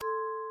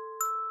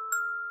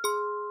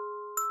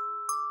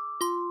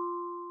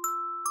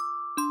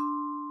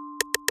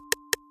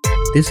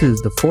This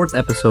is the fourth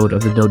episode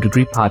of the No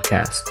Degree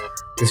podcast.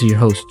 This is your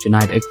host,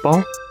 Junaid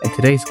Iqbal, and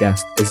today's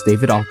guest is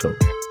David Alto,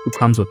 who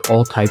comes with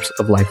all types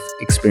of life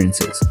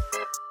experiences.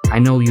 I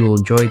know you will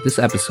enjoy this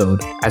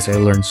episode as I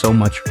learned so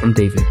much from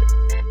David.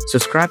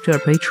 Subscribe to our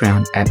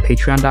Patreon at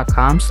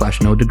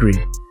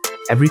patreon.com/nodegree.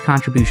 Every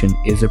contribution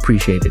is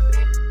appreciated.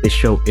 This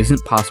show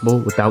isn't possible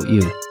without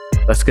you.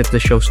 Let's get the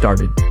show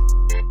started.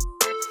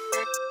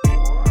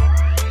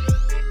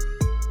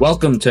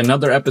 Welcome to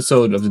another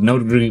episode of the No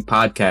Degree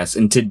podcast,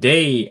 and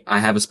today I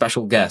have a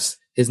special guest.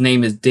 His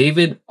name is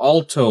David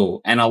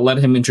Alto, and I'll let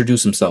him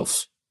introduce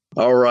himself.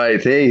 All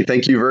right. Hey,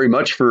 thank you very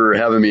much for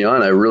having me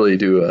on. I really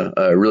do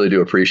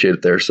appreciate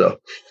it there. So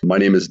my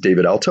name is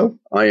David Alto.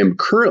 I am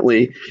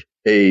currently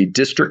a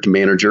district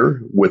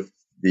manager with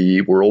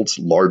the world's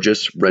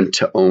largest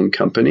rent-to-own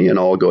company, and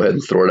I'll go ahead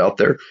and throw it out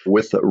there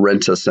with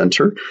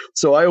Rent-A-Center.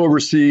 So I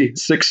oversee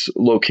 6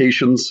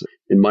 locations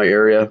in my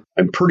area.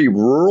 I'm pretty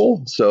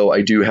rural, so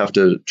I do have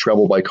to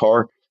travel by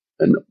car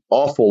an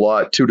awful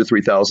lot, 2,000 to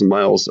 3,000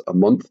 miles a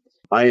month.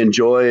 I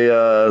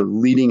enjoy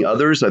leading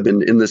others. I've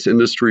been in this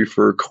industry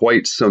for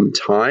quite some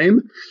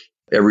time.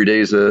 Every day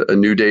is a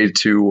new day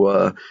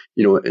to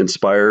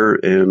inspire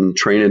and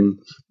train and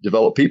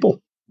develop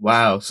people.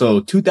 Wow.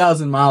 So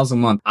 2,000 miles a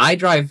month. I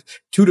drive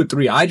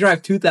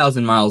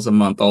 2,000 miles a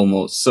month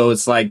almost. So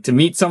it's like to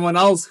meet someone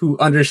else who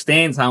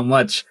understands how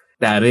much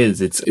that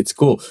is. It's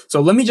cool. So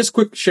let me just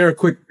share a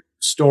quick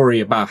story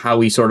about how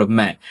we sort of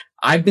met.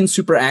 I've been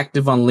super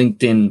active on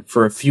LinkedIn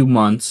for a few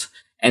months,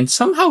 and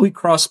somehow we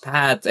crossed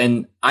paths,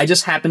 and I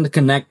just happened to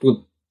connect with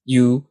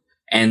you,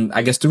 and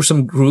I guess through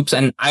some groups,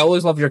 and I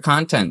always love your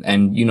content,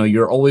 and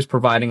you're always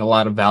providing a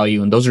lot of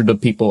value, and those are the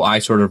people I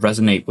sort of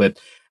resonate with.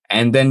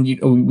 And then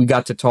we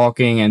got to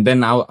talking, and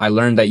then I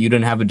learned that you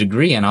didn't have a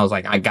degree, and I was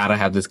like, I gotta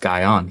have this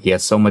guy on. He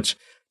has so much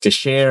to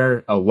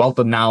share, a wealth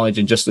of knowledge,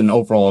 and just an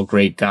overall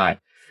great guy.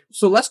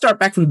 So let's start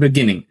back from the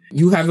beginning.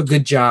 You have a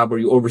good job, or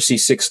you oversee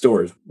 6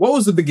 stores. What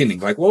was the beginning?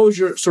 Like, what was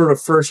your sort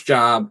of first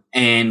job?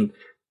 And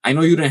I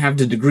know you didn't have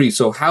the degree,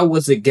 so how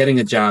was it getting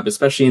a job,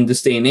 especially in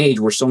this day and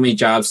age where so many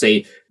jobs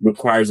say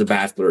requires a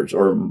bachelor's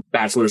or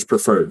bachelor's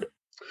preferred?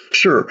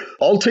 Sure.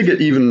 I'll take it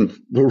even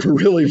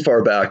really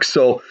far back.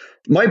 So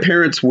my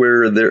parents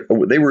were in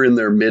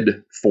their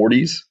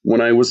mid-40s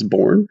when I was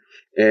born,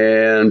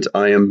 and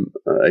I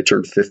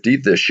turned 50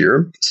 this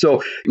year.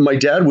 So my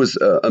dad was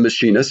a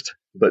machinist,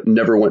 but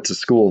never went to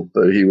school,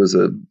 but he was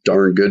a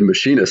darn good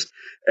machinist.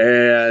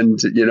 And,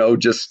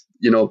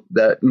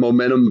 that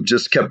momentum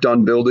just kept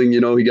on building.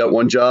 He got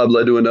one job,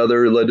 led to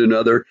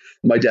another.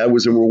 My dad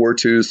was in World War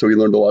II, so he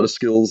learned a lot of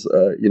skills,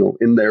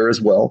 in there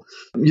as well.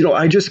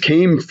 I just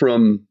came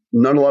from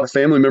not a lot of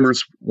family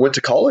members went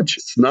to college.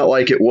 It's not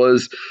like it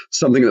was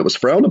something that was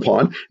frowned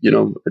upon.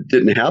 It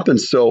didn't happen.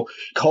 So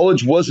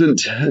college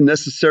wasn't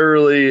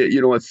necessarily,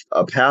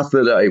 a path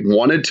that I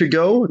wanted to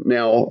go.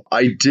 Now,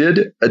 I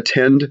did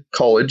attend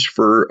college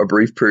for a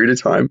brief period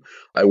of time.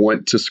 I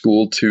went to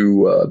school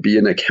to be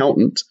an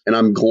accountant, and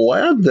I'm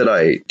glad that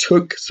I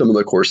took some of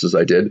the courses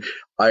I did.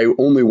 I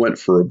only went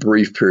for a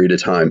brief period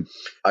of time.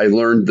 I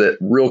learned that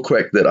real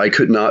quick that I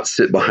could not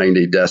sit behind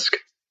a desk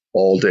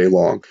all day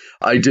long.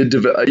 I did,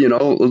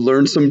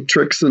 learn some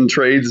tricks and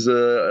trades,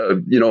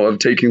 of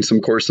taking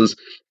some courses.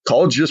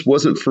 College just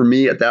wasn't for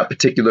me at that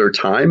particular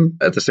time.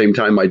 At the same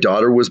time, my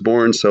daughter was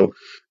born, so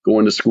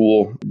going to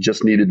school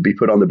just needed to be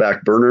put on the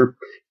back burner.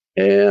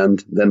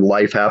 And then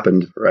life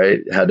happened,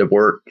 right? Had to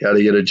work, had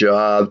to get a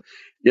job.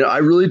 I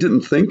really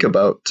didn't think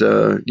about,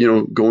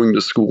 going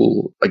to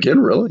school again,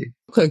 really.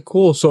 Okay,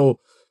 cool. So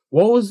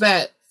what was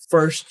that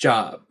first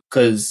job?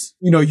 Because,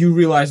 you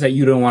realize that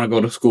you don't want to go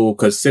to school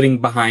because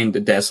sitting behind the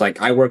desk,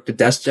 like I worked a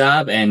desk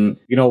job, and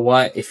you know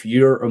what? If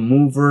you're a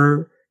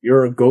mover,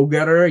 you're a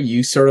go-getter,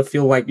 you sort of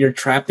feel like you're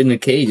trapped in a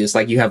cage. It's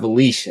like you have a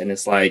leash, and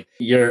it's like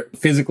you're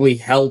physically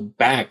held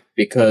back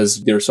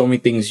because there are so many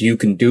things you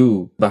can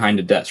do behind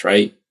the desk,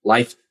 right?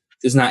 Life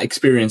is not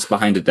experienced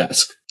behind a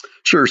desk.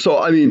 Sure. So,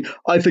 I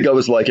think I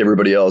was like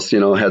everybody else,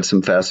 had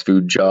some fast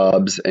food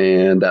jobs,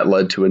 and that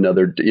led to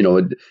another,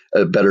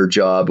 a better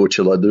job, which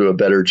led to a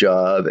better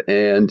job.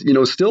 And,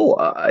 still,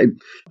 I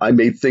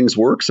made things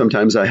work.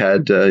 Sometimes I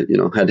had to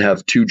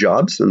have 2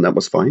 jobs, and that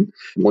was fine.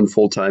 One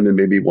full-time and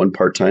maybe one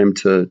part-time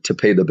to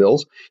pay the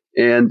bills.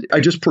 And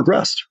I just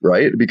progressed,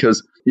 right?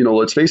 Because,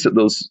 let's face it,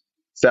 those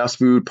fast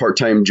food,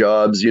 part-time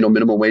jobs,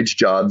 minimum wage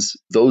jobs,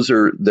 those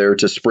are there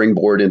to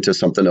springboard into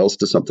something else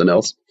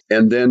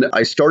And then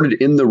I started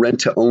in the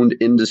rent-to-own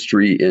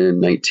industry in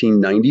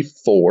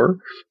 1994,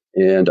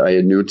 and I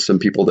had knew some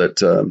people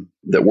that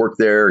worked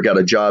there, got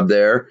a job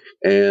there,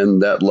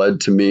 and that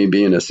led to me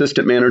being an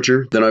assistant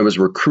manager. Then I was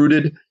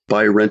recruited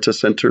by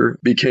Rent-A-Center,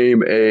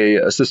 became a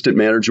assistant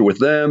manager with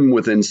them.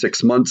 Within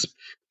 6 months,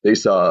 they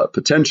saw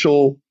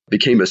potential,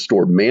 became a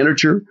store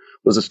manager,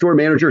 was a store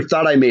manager,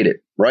 thought I made it,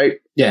 right?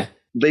 Yeah.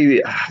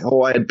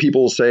 I had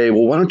people say,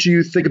 well, why don't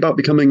you think about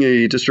becoming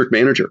a district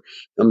manager?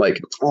 I'm like,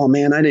 oh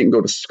man, I didn't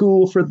go to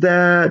school for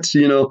that.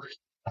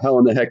 how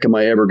in the heck am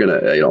I ever going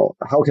to,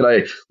 how could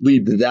I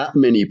lead that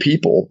many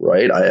people,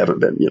 right? I haven't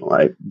been,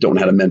 I don't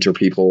know how to mentor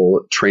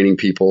people, training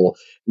people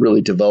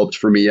really developed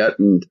for me yet.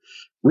 And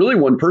really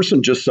one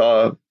person just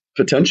saw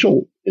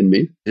potential in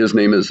me. His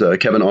name is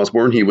Kevin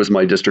Osborne. He was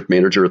my district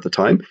manager at the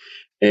time.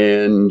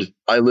 And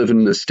I live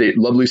in the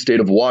lovely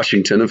state of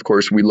Washington. Of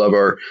course, we love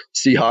our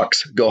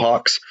Seahawks, go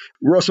Hawks.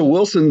 Russell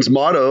Wilson's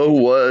motto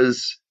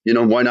was,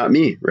 why not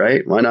me,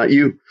 right? Why not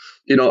you?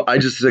 I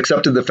just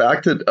accepted the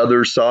fact that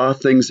others saw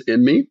things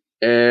in me,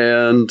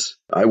 and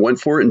I went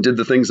for it and did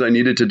the things I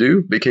needed to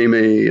do, became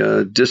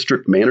a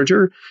district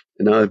manager.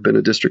 And now I've been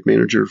a district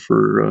manager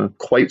for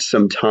quite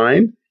some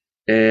time.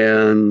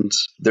 And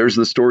there's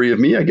the story of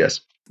me, I guess.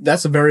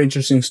 That's a very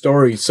interesting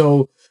story.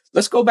 So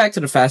let's go back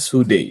to the fast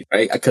food days,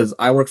 right? Because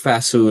I work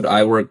fast food,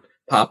 I work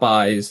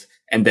Popeyes,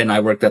 and then I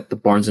worked at the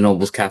Barnes &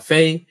 Noble's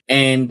cafe.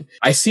 And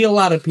I see a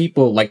lot of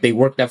people, like they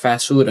worked at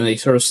fast food and they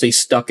sort of stay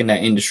stuck in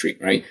that industry,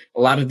 right? A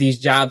lot of these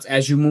jobs,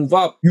 as you move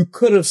up, you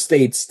could have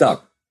stayed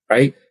stuck,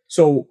 right?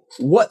 So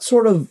what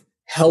sort of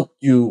helped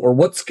you, or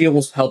what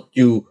skills helped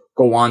you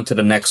go on to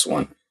the next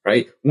one?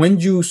 Right? When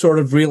you sort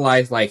of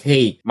realize like,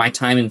 hey, my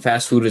time in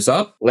fast food is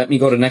up, let me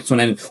go to the next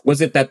one. And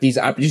was it that these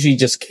opportunities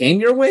just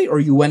came your way, or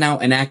you went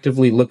out and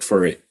actively looked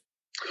for it?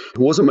 It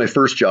wasn't my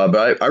first job.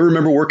 I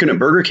remember working at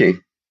Burger King,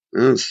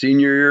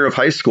 senior year of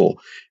high school.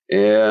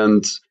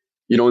 And,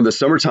 in the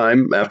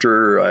summertime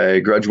after I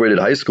graduated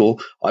high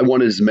school, I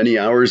wanted as many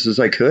hours as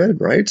I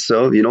could, right?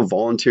 So,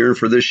 volunteering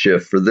for this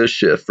shift, for this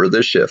shift, for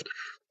this shift.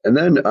 And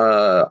then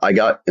I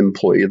got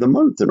Employee of the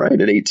Month,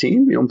 right? At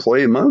 18,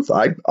 Employee of the Month.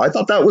 I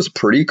thought that was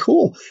pretty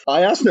cool.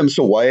 I asked them,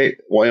 so why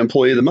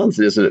Employee of the Month?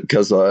 Is it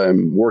because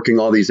I'm working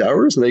all these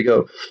hours? And they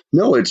go,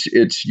 no,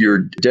 it's your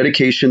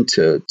dedication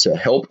to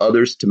help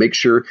others, to make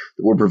sure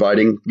that we're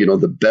providing,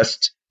 the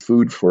best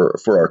food for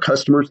our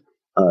customers.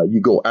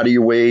 You go out of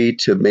your way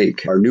to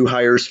make our new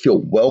hires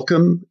feel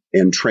welcome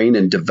and train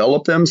and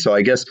develop them. So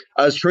I guess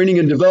I was training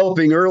and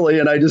developing early,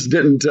 and I just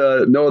didn't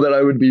know that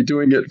I would be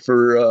doing it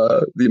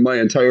for my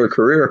entire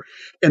career.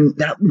 And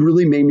that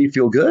really made me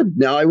feel good.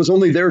 Now, I was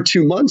only there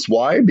 2 months.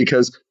 Why?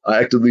 Because I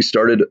actively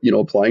started,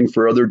 applying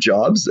for other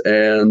jobs,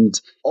 and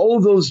all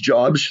of those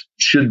jobs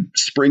should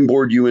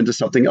springboard you into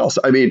something else.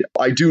 I mean,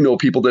 I do know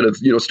people that have,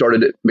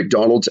 started at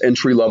McDonald's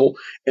entry level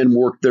and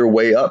worked their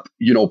way up,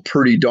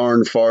 pretty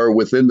darn far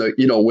within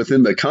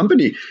the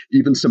company,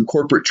 even some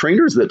corporate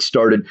trainers that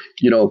started,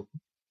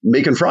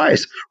 making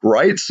fries,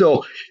 right?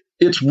 So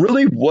it's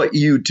really what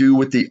you do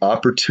with the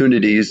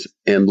opportunities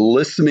and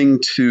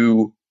listening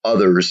to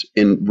others,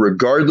 in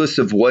regardless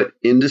of what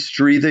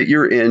industry that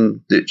you're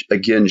in, that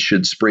again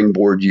should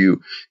springboard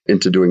you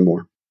into doing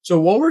more. So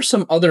what were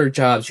some other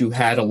jobs you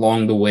had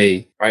along the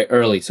way, right,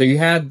 early? So you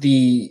said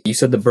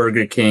the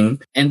Burger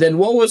King, and then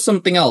what was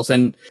something else?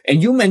 And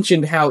you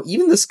mentioned how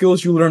even the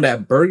skills you learned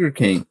at Burger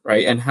King,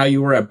 right, and how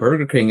you were at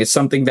Burger King is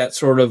something that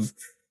sort of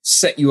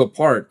set you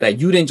apart, that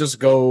you didn't just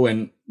go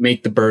and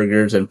make the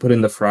burgers and put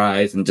in the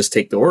fries and just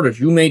take the orders.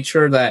 You made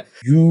sure that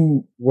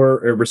you were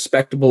a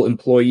respectable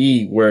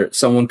employee where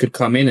someone could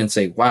come in and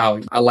say, wow,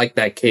 I like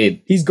that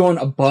kid. He's going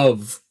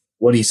above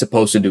what he's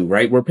supposed to do,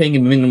 right? We're paying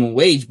him minimum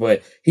wage,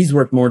 but he's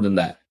worth more than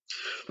that.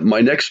 My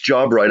next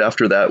job right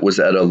after that was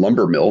at a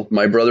lumber mill.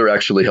 My brother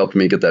actually helped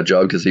me get that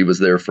job because he was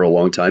there for a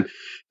long time.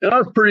 And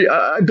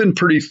I've been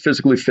pretty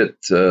physically fit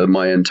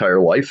my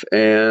entire life.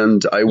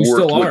 And I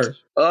still are.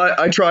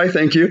 I try.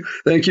 Thank you.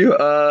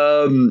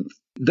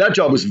 That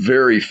job was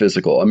very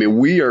physical. I mean,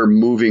 we are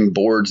moving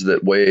boards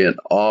that weigh an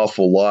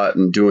awful lot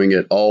and doing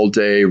it all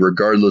day,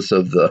 regardless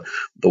of the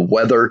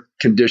weather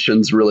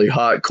conditions, really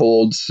hot,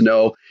 cold,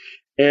 snow.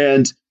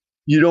 And,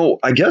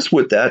 I guess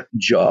what that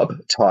job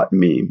taught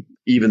me,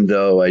 even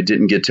though I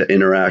didn't get to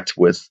interact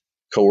with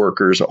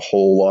coworkers a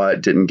whole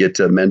lot, didn't get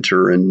to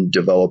mentor and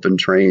develop and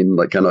train,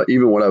 like kind of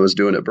even what I was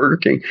doing at Burger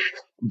King.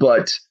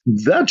 But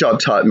that job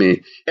taught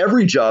me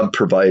every job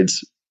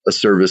provides a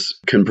service,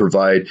 can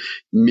provide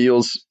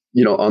meals,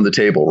 on the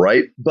table,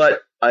 right?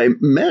 But I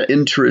met an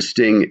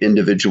interesting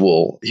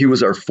individual. He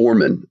was our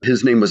foreman.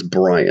 His name was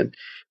Brian.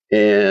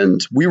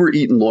 And we were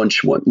eating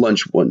lunch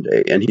one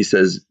day. And he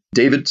says,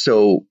 David,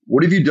 so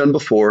what have you done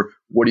before?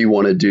 What do you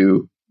want to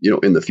do,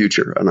 in the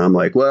future? And I'm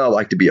like, well, I'd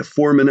like to be a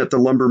foreman at the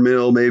lumber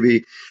mill,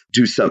 maybe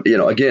do some,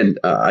 again,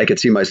 I could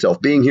see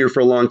myself being here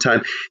for a long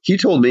time. He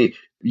told me,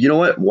 you know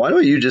what, why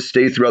don't you just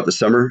stay throughout the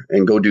summer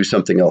and go do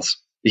something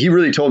else? He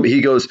really told me,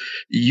 he goes,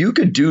 you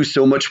could do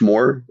so much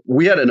more.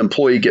 We had an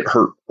employee get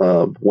hurt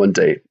one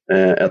day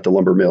at the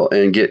lumber mill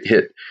and get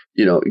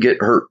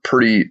hurt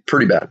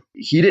pretty bad.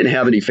 He didn't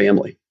have any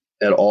family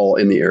at all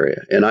in the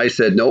area. And I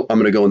said, nope, I'm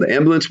going to go in the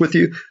ambulance with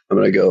you. I'm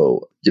going to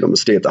go, I'm going to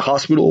stay at the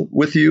hospital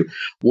with you.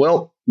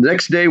 Well, the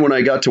next day when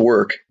I got to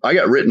work, I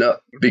got written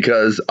up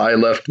because I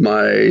left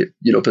my,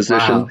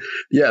 position. Wow.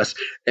 Yes.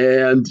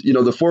 And,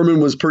 the foreman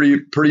was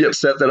pretty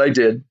upset that I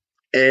did.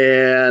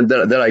 And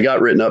that I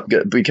got written up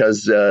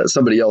because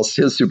somebody else,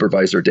 his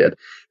supervisor, did.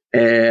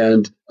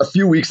 And a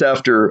few weeks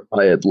after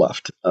I had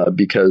left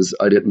because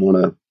I didn't want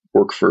to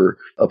work for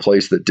a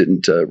place that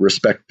didn't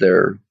respect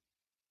their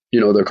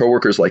their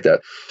coworkers like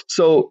that.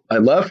 So I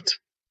left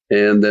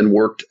and then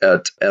worked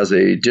as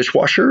a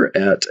dishwasher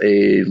at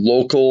a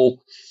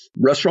local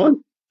restaurant.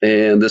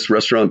 And this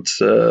restaurant,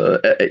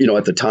 at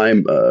the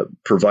time,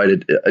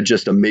 provided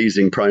just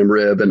amazing prime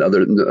rib and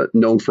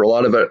known for a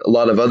lot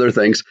of other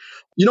things,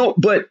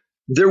 But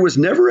there was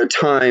never a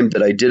time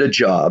that I did a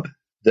job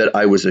that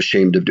I was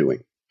ashamed of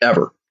doing,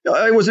 ever.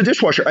 I was a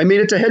dishwasher. I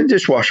made it to head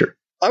dishwasher.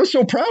 I was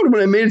so proud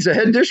when I made it to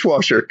head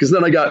dishwasher, because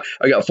then I got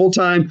full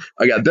time,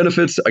 I got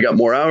benefits, I got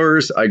more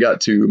hours, I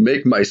got to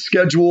make my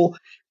schedule.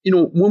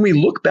 When we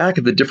look back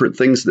at the different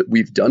things that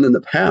we've done in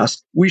the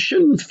past, we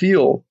shouldn't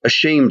feel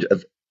ashamed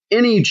of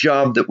any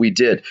job that we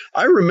did.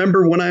 I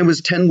remember when I was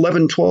 10,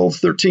 11, 12,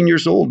 13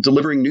 years old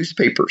delivering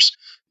newspapers.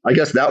 I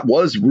guess that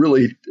was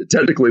really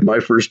technically my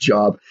first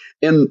job.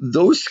 And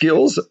those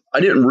skills, I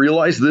didn't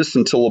realize this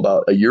until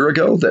about a year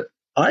ago, that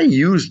I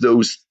use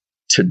those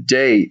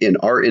today in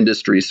our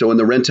industry. So in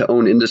the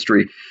rent-to-own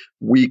industry,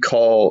 we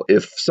call,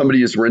 if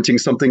somebody is renting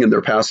something and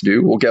they're past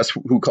due, well, guess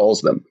who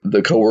calls them?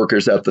 The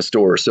coworkers at the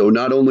store. So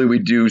not only we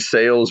do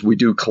sales, we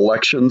do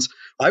collections.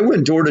 I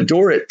went door to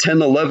door at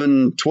 10,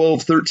 11,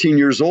 12, 13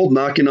 years old,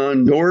 knocking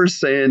on doors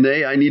saying,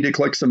 hey, I need to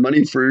collect some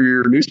money for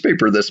your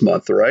newspaper this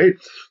month, right?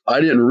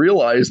 I didn't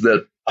realize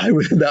that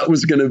that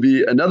was going to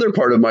be another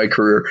part of my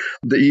career.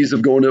 The ease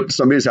of going up to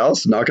somebody's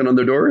house, knocking on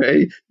their door.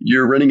 Hey,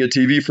 you're renting a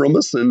TV from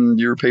us and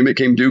your payment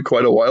came due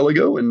quite a while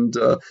ago. And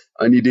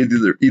I need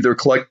to either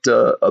collect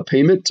a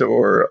payment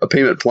or a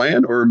payment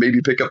plan, or maybe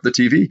pick up the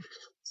TV.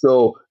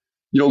 So,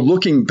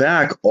 looking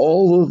back,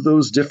 all of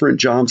those different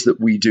jobs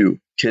that we do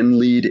can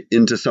lead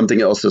into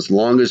something else, as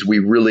long as we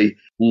really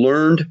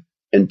learned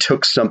and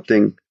took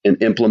something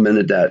and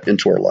implemented that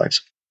into our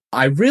lives.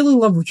 I really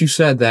love what you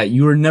said, that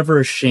you were never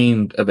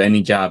ashamed of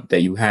any job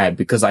that you had,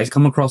 because I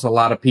come across a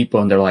lot of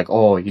people and they're like,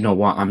 oh, you know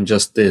what? I'm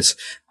just this.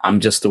 I'm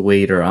just a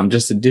waiter. I'm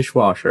just a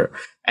dishwasher.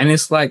 And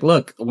it's like,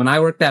 look, when I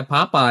worked at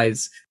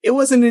Popeyes, it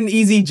wasn't an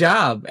easy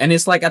job. And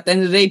it's like, at the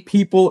end of the day,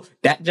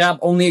 that job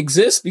only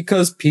exists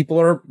because people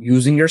are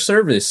using your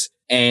service.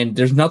 And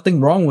there's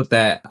nothing wrong with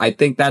that. I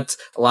think that's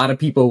a lot of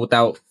people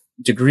without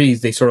degrees,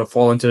 they sort of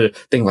fall into the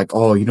thing like,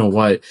 oh, you know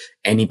what?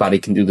 Anybody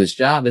can do this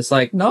job. It's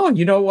like, no,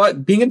 you know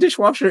what? Being a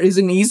dishwasher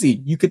isn't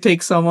easy. You could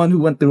take someone who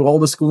went through all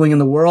the schooling in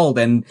the world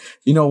and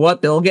you know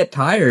what? They'll get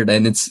tired,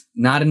 and it's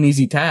not an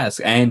easy task.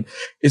 And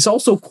it's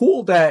also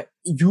cool that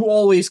you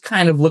always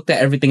kind of looked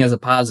at everything as a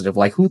positive.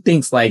 Like, who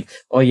thinks like,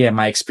 oh yeah,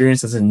 my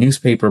experience as a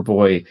newspaper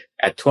boy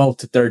at 12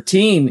 to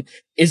 13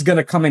 is going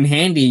to come in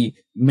handy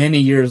many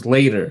years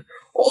later.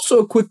 Also,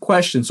 a quick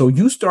question. So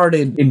you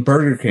started in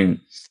Burger King.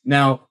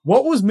 Now,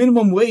 what was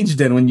minimum wage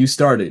then when you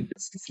started?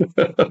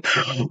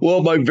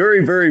 Well, my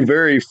very, very,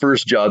 very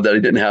first job that I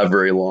didn't have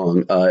very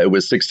long, it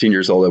was 16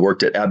 years old. I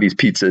worked at Abby's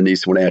Pizza in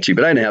East Wenatchee,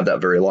 but I didn't have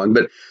that very long.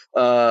 But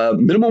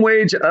minimum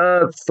wage,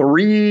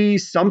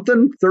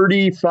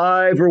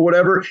 35 or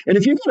whatever. And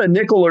if you got a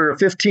nickel or a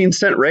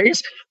 15-cent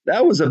raise,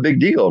 that was a big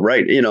deal,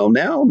 right?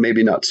 Now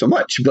maybe not so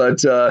much,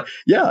 but it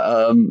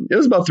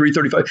was about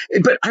 $3.35.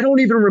 But I don't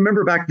even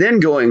remember back then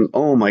going,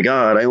 oh my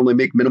God, I only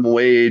make minimum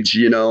wage.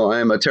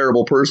 I'm a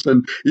terrible person.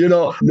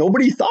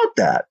 Nobody thought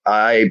that.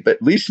 But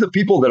at least the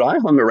people that I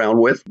hung around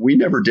with, we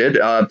never did.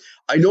 I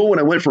know when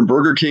I went from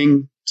Burger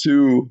King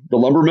to the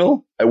lumber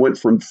mill, I went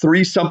from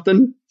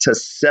 $3-something to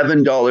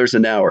 $7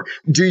 an hour.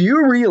 Do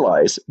you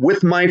realize,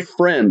 with my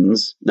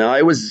friends, now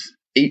I was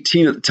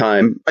 18 at the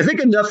time, I think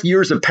enough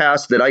years have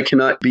passed that I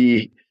cannot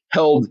be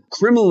held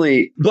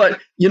criminally, but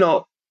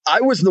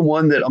I was the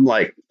one that I'm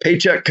like,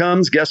 paycheck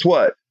comes, guess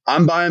what?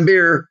 I'm buying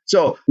beer.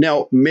 So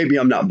now maybe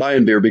I'm not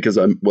buying beer because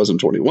I wasn't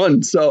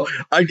 21. So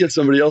I'd get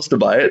somebody else to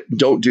buy it.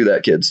 Don't do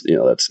that, kids.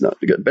 That's not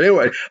good. But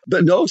anyway,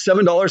 no,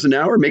 $7 an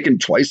hour, making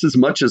twice as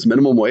much as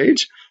minimum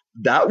wage.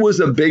 That was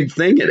a big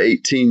thing at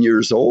 18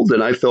 years old.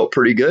 And I felt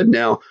pretty good.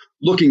 Now,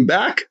 looking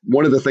back,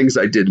 one of the things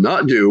I did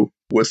not do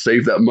was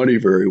save that money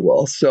very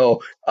well.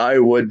 So I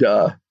would,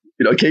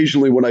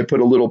 occasionally when I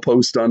put a little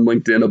post on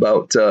LinkedIn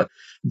about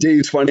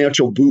Dave's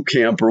financial boot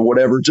camp or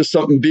whatever, just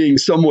something being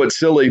somewhat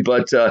silly.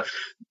 But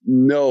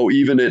no,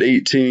 even at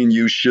 18,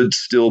 you should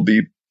still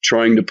be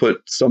trying to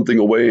put something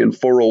away in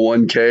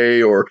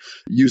 401k or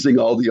using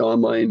all the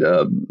online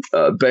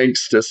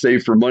banks to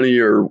save for money,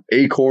 or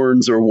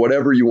acorns or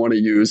whatever you want to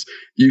use.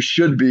 You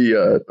should be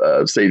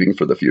saving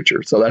for the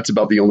future. So that's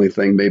about the only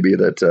thing maybe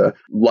that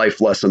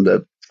life lesson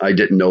that I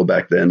didn't know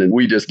back then. And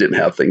we just didn't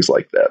have things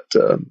like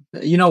that.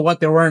 You know what?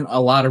 There weren't a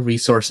lot of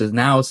resources.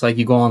 Now it's like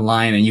you go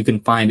online and you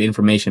can find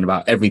information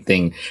about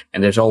everything.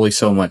 And there's always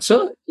so much.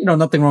 So,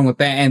 nothing wrong with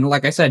that. And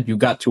like I said, you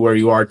got to where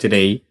you are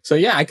today. So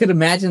yeah, I could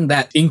imagine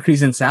that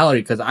increase in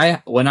salary, because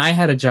when I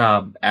had a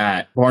job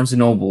at Barnes &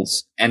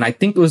 Noble's, and I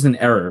think it was an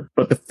error,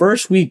 but the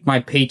first week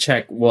my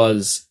paycheck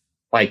was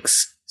like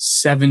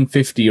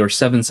 $7.50 or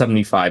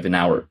 $7.75 an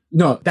hour.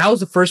 No, that was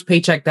the first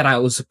paycheck that I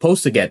was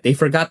supposed to get. They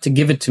forgot to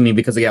give it to me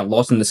because I got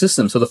lost in the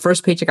system. So the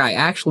first paycheck I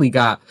actually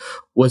got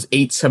was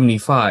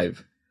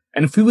 $8.75.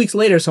 And a few weeks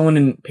later, someone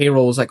in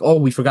payroll was like, oh,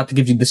 we forgot to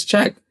give you this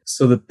check.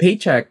 So the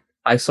paycheck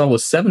I saw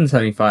was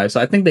 $7.75.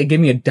 So I think they gave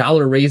me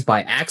 $1 raise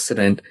by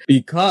accident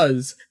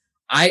because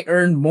I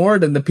earned more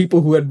than the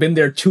people who had been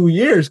there 2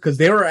 years because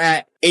they were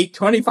at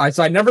 $8.25.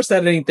 So I never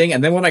said anything.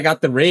 And then when I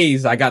got the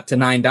raise, I got to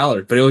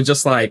 $9. But it was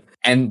just like,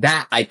 and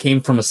that I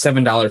came from a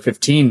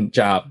 $7.15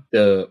 job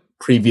the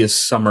previous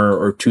summer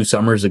or 2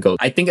 summers ago.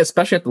 I think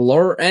especially at the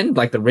lower end,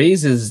 like the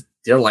raises,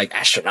 they're like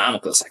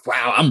astronomical. It's like,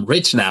 wow, I'm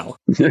rich now.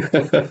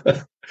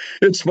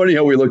 It's funny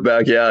how we look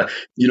back. Yeah.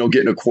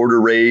 Getting a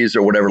quarter raise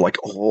or whatever, like,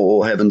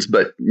 oh heavens.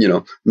 But,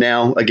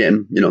 now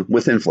again,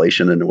 with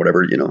inflation and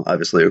whatever,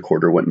 obviously a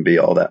quarter wouldn't be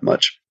all that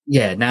much.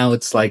 Yeah. Now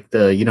it's like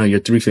your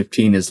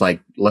 315 is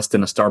like less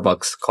than a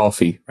Starbucks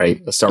coffee,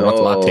 right? A Starbucks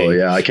latte. Oh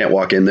yeah. I can't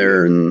walk in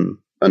there and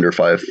under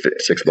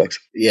 $5-6.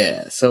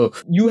 Yeah. So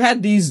you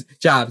had these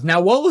jobs.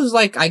 Now, what was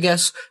like, I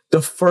guess,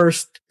 the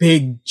first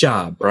big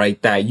job,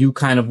 right? That you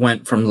kind of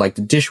went from like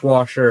the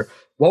dishwasher.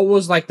 What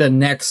was like the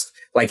next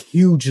like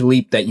huge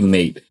leap that you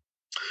made?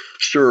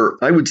 Sure.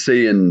 I would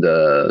say in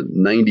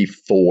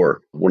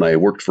 94, when I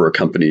worked for a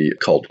company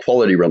called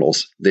Quality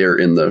Rentals, they're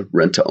in the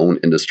rent-to-own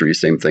industry,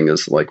 same thing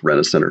as like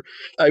Rent-A-Center.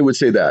 I would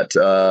say that.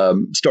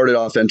 Started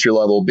off entry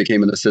level,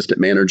 became an assistant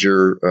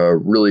manager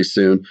really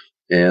soon.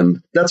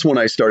 And that's when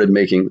I started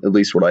making at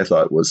least what I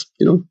thought was,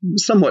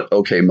 somewhat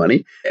okay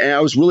money. And I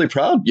was really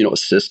proud,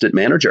 assistant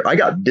manager. I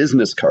got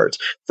business cards.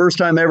 First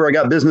time ever I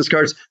got business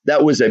cards.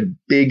 That was a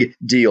big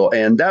deal.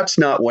 And that's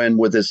not when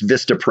with this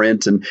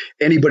Vistaprint and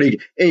anybody,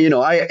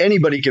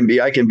 anybody can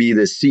be, I can be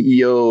the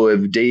CEO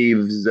of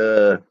Dave's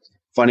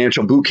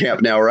financial boot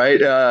camp now, right?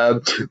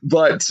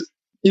 But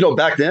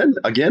back then,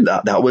 again,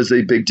 that was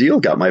a big deal.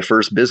 Got my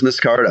first business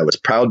card. I was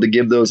proud to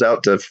give those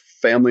out to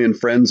family and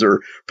friends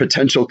or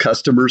potential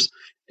customers.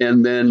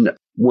 And then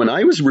when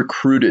I was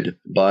recruited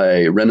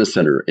by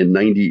Rent-A-Center in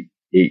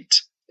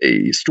 98,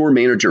 a store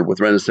manager with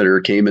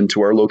Rent-A-Center came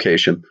into our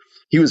location.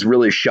 He was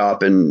really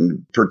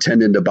shopping,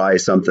 pretending to buy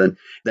something.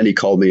 Then he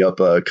called me up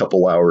a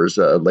couple hours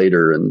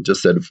later and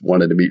just said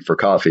wanted to meet for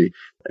coffee.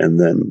 And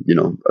then,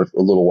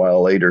 a little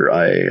while later,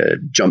 I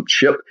jumped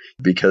ship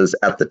because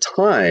at the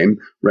time,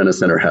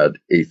 Rent-A-Center had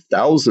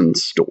 1,000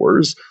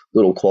 stores.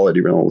 Little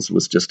Quality Rentals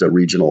was just a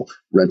regional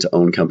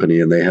rent-to-own company,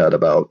 and they had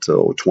about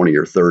 20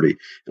 or 30.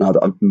 And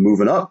I'm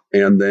moving up.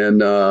 And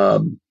then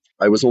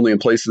I was only in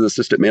place as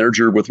assistant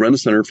manager with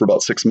Rent-A-Center for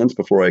about 6 months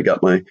before I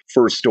got my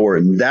first store.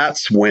 And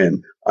that's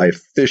when I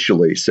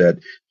officially said,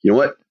 you know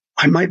what?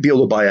 I might be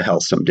able to buy a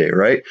house someday,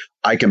 right?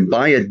 I can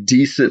buy a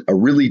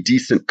really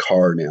decent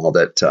car now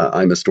that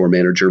I'm a store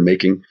manager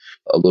making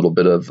a little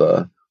bit of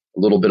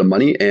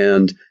money.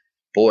 And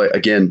boy,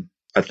 again,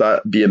 I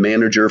thought be a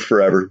manager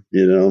forever.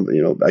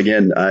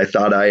 Again, I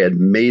thought I had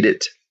made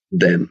it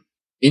then.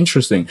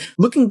 Interesting.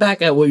 Looking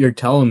back at what you're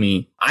telling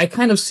me, I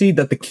kind of see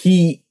that the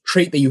key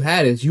trait that you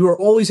had is you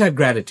always had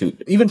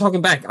gratitude. Even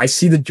talking back, I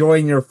see the joy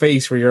in your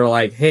face where you're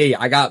like, hey,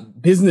 I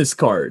got business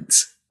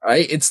cards,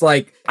 right? It's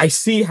like, I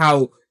see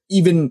how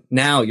even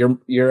now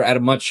you're at a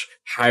much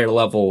higher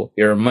level,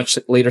 you're a much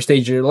later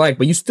stage of your life,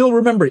 but you still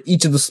remember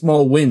each of the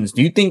small wins.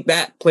 Do you think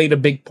that played a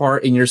big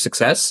part in your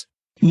success?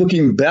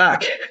 Looking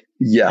back,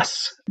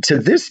 yes. To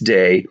this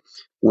day,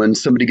 when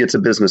somebody gets a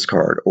business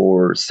card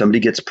or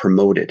somebody gets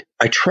promoted,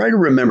 I try to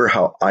remember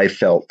how I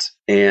felt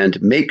and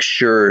make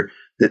sure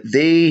that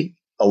they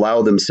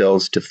allow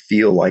themselves to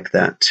feel like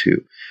that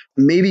too.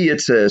 Maybe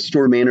it's a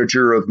store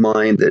manager of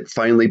mine that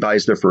finally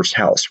buys their first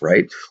house,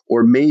 right?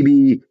 Or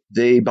maybe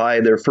they buy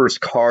their first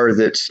car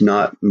that's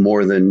not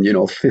more than,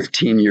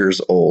 15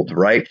 years old,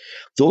 right?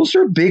 Those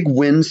are big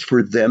wins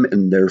for them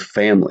and their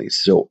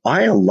families. So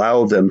I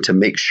allow them to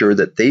make sure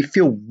that they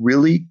feel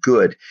really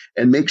good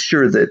and make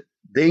sure that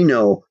they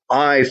know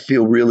I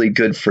feel really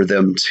good for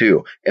them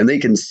too. And they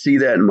can see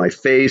that in my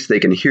face. They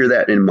can hear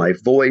that in my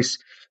voice.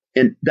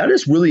 And that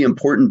is really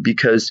important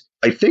because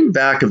I think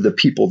back of the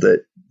people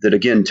that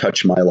again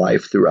touched my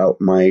life throughout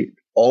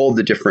all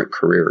the different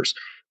careers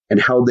and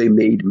how they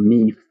made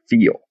me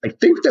feel. I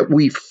think that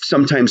we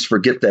sometimes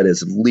forget that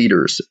as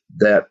leaders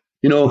that,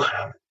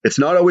 it's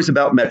not always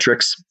about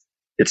metrics.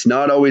 It's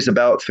not always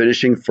about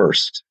finishing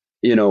first.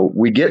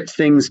 We get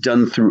things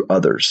done through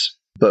others.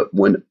 But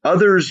when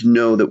others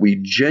know that we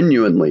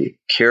genuinely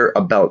care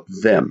about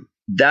them,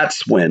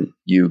 that's when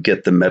you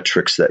get the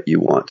metrics that you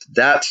want.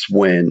 That's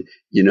when,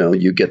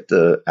 you get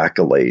the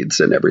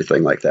accolades and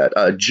everything like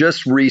that.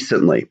 Just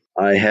recently,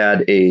 I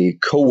had a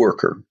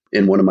coworker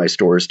in one of my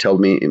stores tell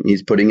me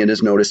he's putting in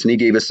his notice, and he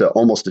gave us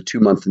almost a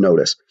 2-month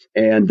notice,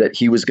 and that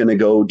he was going to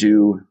go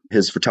do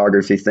his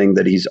photography thing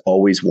that he's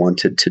always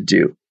wanted to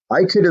do.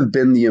 I could have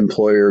been the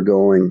employer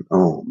going,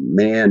 oh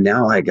man,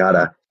 now I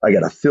gotta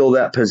fill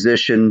that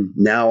position.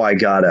 Now I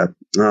gotta,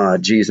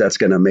 that's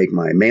going to make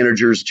my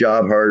manager's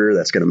job harder.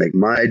 That's going to make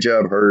my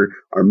job harder.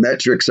 Our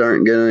metrics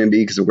aren't going to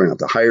be because we're going to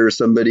have to hire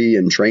somebody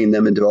and train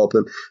them and develop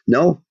them.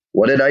 No,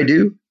 what did I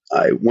do?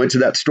 I went to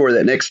that store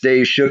that next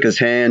day, shook his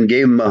hand,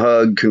 gave him a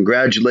hug,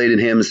 congratulated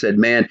him, and said,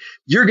 man,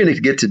 you're going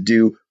to get to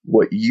do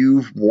what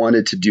you've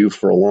wanted to do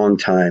for a long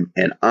time.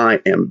 And I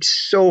am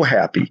so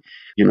happy,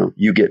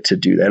 you get to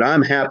do that.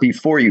 I'm happy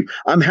for you.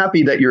 I'm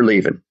happy that you're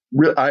leaving.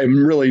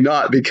 I'm really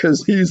not,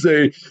 because he's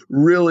a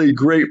really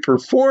great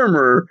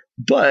performer,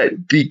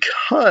 But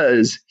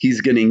because he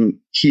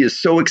is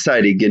so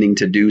excited getting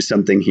to do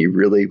something he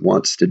really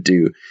wants to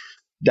do,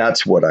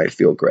 that's what I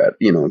feel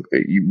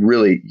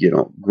really,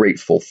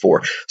 grateful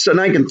for. So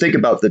now I can think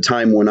about the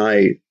time when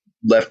I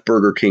left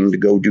Burger King to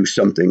go do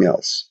something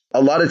else.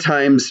 A lot of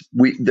times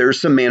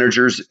there's some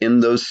managers in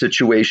those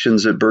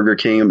situations at Burger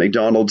King and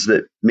McDonald's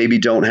that maybe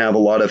don't have a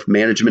lot of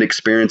management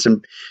experience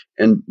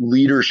and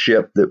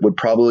leadership that would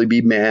probably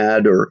be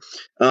mad or,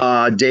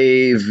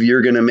 Dave,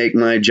 you're going to make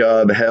my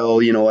job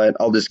hell. You know what?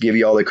 I'll just give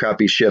you all the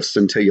crappy shifts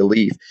until you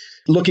leave.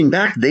 Looking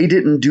back, they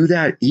didn't do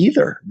that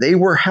either. They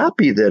were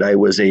happy that I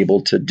was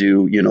able to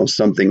do,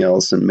 something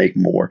else and make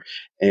more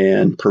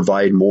and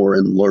provide more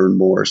and learn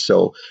more.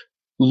 So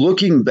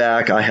looking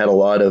back, I had a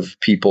lot of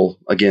people,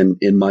 again,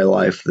 in my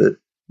life that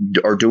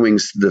are doing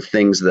the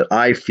things that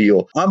I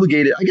feel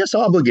obligated.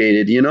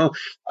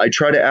 I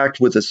try to act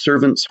with a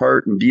servant's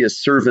heart and be a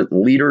servant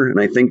leader. And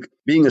I think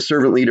being a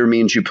servant leader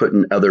means you put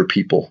in other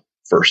people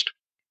first.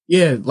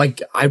 Yeah,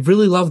 like I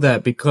really love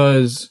that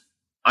because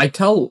I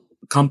tell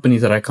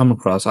companies that I come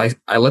across, I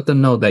let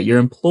them know that your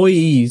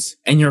employees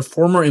and your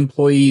former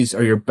employees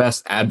are your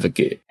best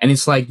advocate. And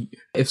it's like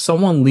if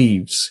someone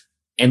leaves,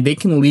 and they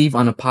can leave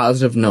on a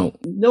positive note.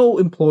 No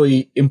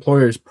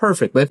employer is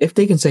perfect, but if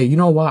they can say, you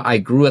know what, I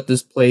grew at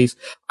this place,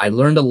 I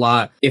learned a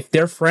lot. If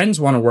their friends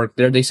want to work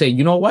there, they say,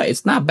 you know what,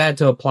 it's not bad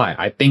to apply.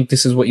 I think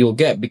this is what you'll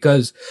get.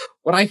 Because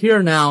what I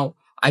hear now,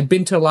 I've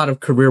been to a lot of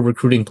career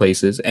recruiting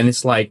places, and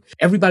it's like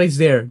everybody's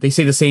there. They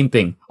say the same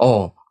thing.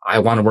 Oh, I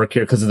want to work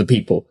here because of the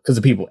people.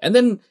 And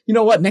then, you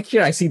know what, next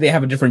year I see they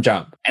have a different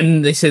job,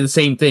 and they say the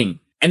same thing.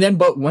 And then,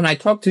 but when I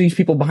talk to these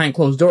people behind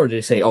closed doors,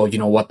 they say, oh, you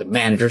know what? The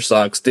manager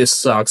sucks. This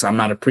sucks. I'm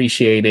not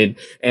appreciated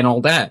and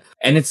all that.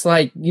 And it's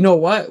like, you know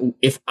what?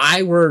 If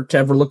I were to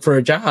ever look for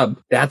a job,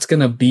 that's going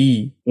to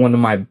be one of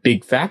my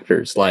big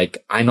factors.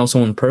 Like I know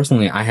someone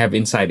personally, I have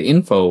inside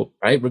info,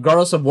 right?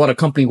 Regardless of what a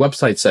company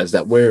website says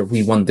that where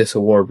we won this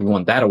award, we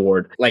won that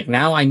award. Like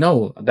now I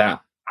know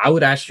that I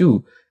would ask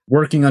you,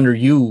 working under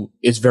you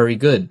is very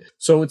good.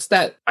 So it's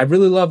that I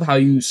really love how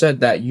you said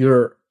that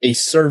you're a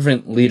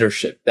servant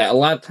leadership, that a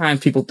lot of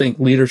times people think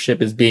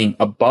leadership is being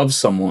above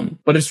someone,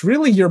 but it's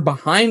really you're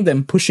behind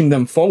them, pushing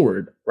them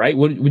forward, right?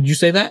 Would you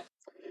say that?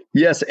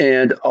 Yes.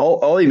 And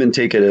I'll even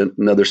take it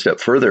another step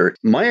further.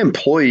 My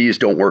employees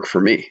don't work for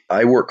me.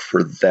 I work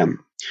for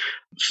them.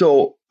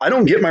 So I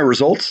don't get my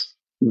results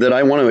that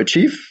I want to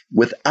achieve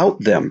without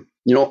them.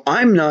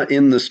 I'm not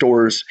in the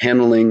stores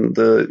handling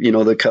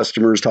the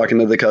customers, talking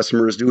to the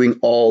customers, doing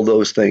all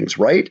those things,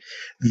 right?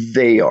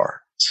 They are.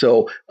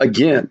 So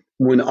again,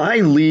 when I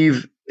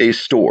leave a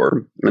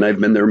store, and I've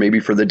been there maybe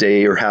for the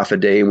day or half a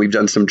day, and we've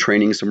done some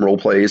training, some role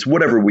plays,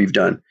 whatever we've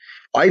done,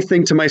 I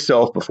think to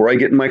myself before I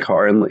get in my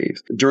car and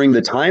leave, during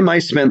the time I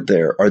spent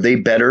there, are they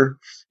better,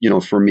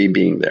 for me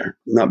being there?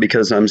 Not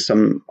because I'm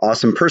some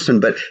awesome person,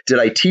 but did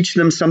I teach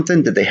them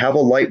something? Did they have a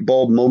light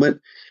bulb moment?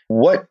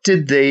 What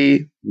did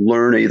they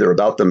learn either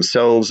about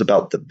themselves,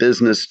 about the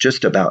business,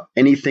 just about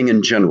anything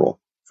in general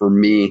for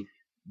me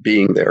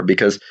being there?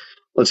 Because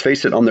let's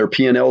face it, on their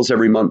P&Ls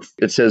every month,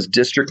 it says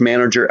district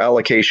manager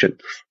allocation.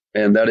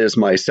 And that is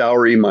my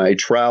salary, my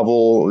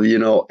travel,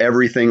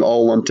 everything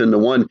all lumped into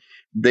one.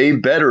 They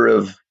better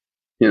have,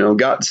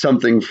 got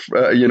something,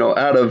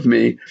 out of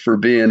me for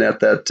being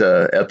at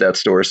that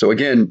store. So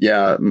again,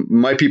 yeah,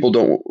 my people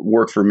don't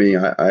work for me.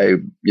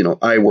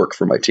 I work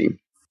for my team.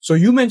 So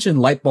you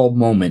mentioned light bulb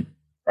moment,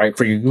 right?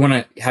 For you want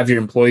to have your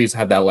employees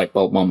have that light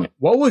bulb moment.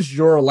 What was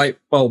your light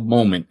bulb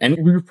moment? And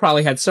we've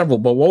probably had several,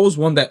 but what was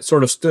one that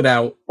sort of stood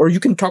out? Or you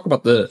can talk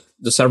about the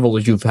several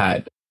that you've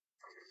had.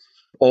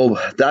 Oh,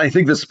 I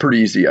think that's pretty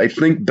easy. I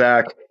think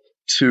back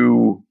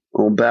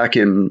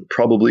in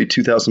probably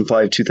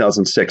 2005,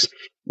 2006,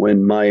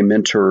 when my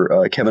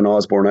mentor, Kevin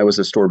Osborne, I was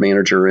a store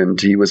manager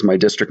and he was my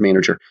district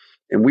manager.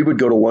 And we would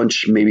go to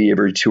lunch maybe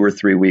every 2 or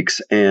 3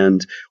 weeks.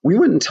 And we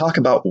wouldn't talk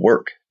about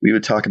work. We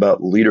would talk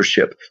about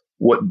leadership,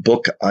 what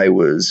book I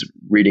was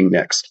reading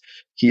next.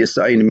 He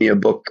assigned me a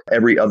book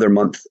every other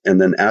month and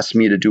then asked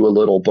me to do a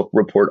little book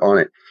report on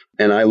it.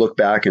 And I look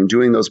back, and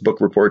doing those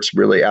book reports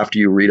really after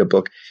you read a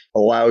book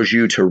allows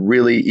you to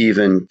really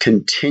even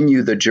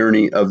continue the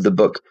journey of the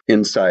book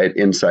inside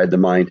the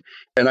mind.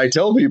 And I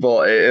tell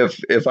people,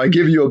 if I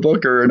give you a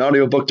book or an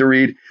audio book to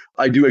read,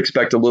 I do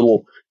expect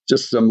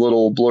just some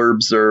little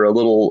blurbs or a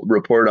little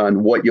report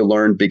on what you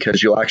learned,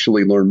 because you'll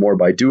actually learn more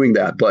by doing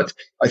that. But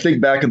I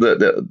think back of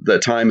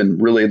the time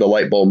and really the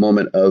light bulb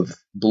moment of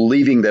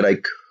believing that I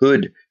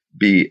could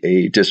be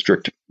a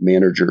district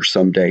manager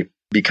someday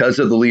because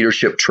of the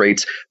leadership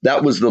traits.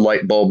 That was the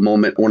light bulb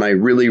moment when I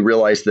really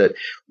realized that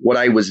what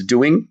I was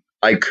doing,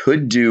 I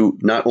could do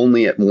not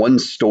only at one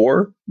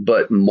store,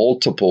 but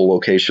multiple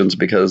locations.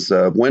 Because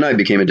when I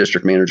became a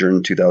district manager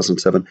in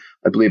 2007,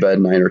 I believe I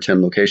had 9 or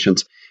 10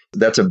 locations.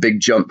 That's a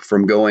big jump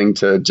from going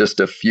to just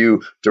a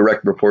few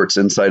direct reports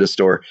inside a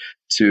store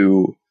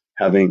to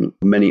having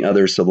many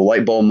others. So the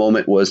light bulb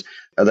moment was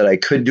that I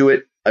could do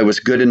it. I was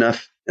good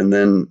enough. And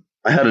then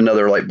I had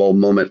another light bulb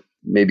moment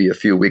maybe a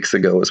few weeks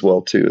ago as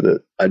well, too,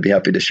 that I'd be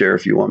happy to share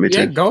if you want me to.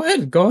 Yeah,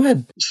 go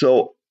ahead.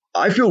 So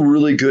I feel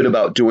really good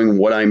about doing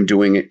what I'm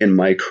doing in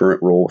my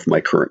current role with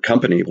my current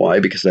company. Why?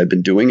 Because I've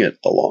been doing it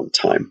a long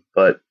time.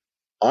 But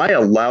I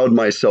allowed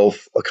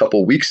myself a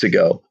couple weeks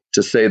ago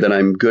to say that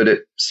I'm good at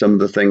some of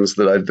the things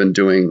that I've been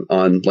doing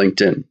on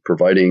LinkedIn,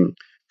 providing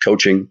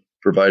coaching,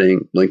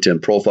 providing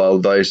LinkedIn profile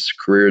advice,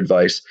 career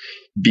advice,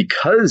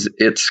 because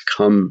it's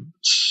come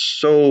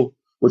so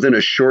within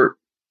a short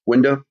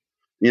window,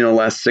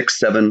 last 6,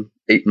 7,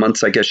 8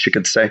 months, I guess you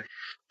could say,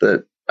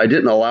 that I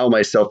didn't allow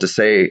myself to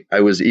say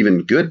I was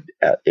even good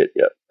at it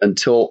yet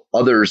until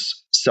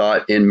others saw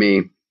it in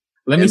me.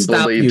 Let me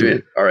stop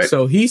you. All right.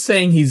 So he's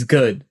saying he's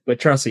good, but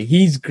trust me,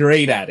 he's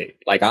great at it.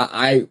 Like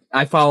I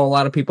follow a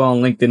lot of people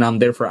on LinkedIn. I'm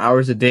there for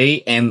hours a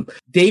day, and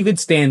David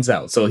stands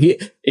out. So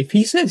if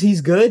he says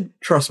he's good,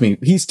 trust me,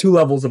 he's 2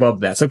 levels above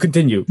that. So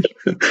continue.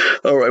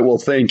 All right. Well,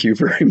 thank you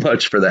very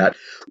much for that.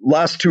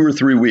 Last 2 or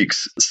 3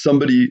 weeks,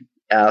 somebody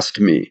asked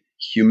me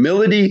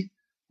humility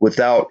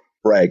without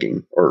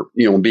bragging, or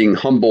being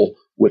humble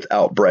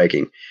without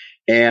bragging.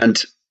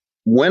 And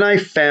when I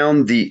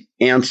found the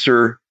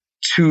answer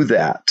to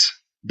that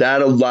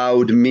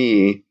allowed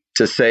me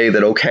to say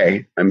that,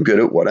 okay, I'm good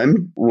at what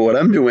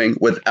I'm doing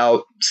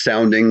without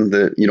sounding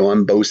that,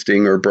 I'm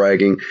boasting or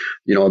bragging,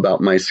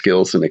 about my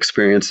skills and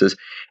experiences.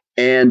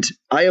 And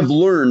I have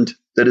learned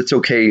that it's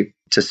okay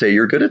to say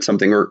you're good at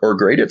something or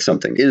great at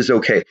something. It is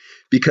okay.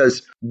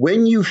 Because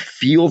when you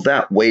feel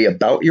that way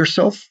about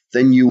yourself,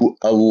 then you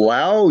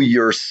allow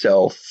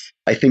yourself,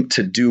 I think,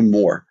 to do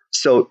more.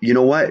 So you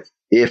know what?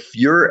 If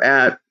you're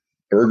at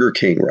Burger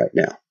King right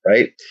now,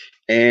 right?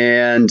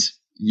 And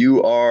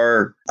you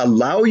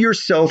allow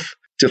yourself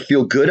to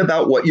feel good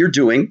about what you're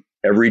doing.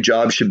 Every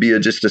job should be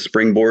just a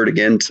springboard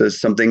again to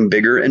something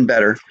bigger and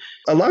better.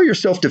 Allow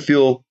yourself to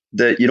feel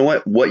that,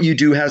 what you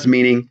do has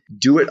meaning.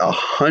 Do it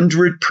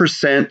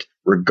 100%,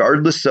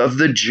 regardless of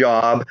the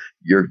job.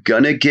 You're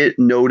going to get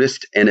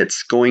noticed, and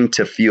it's going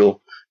to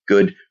feel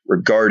good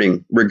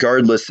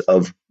regardless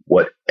of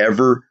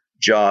whatever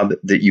job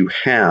that you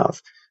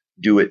have.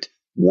 Do it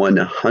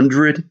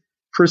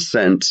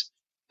 100%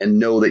 and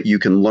know that you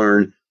can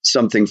learn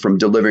something from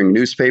delivering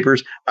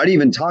newspapers. I'd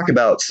even talk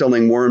about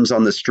selling worms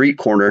on the street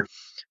corner.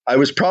 I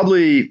was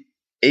probably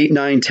 8,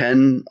 9,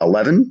 10,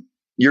 11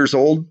 years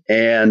old,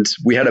 and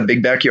we had a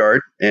big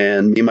backyard,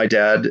 and me and my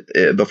dad,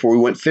 before we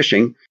went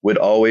fishing, would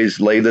always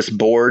lay this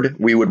board.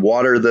 We would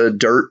water the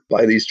dirt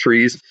by these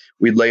trees.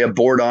 We'd lay a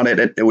board on it,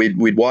 and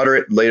we'd water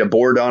it, lay a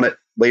board on it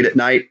late at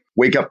night,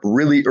 wake up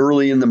really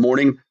early in the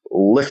morning,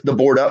 lift the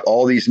board up.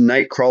 All these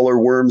night crawler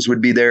worms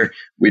would be there.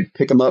 We'd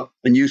pick them up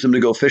and use them to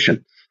go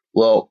fishing.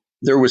 Well,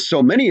 there was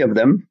so many of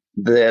them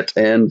that,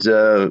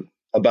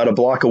 about a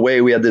block away,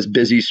 we had this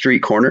busy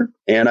street corner,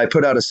 and I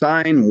put out a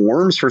sign,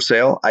 worms for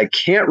sale. I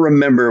can't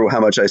remember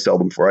how much I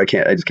sold them for. I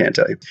just can't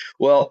tell you.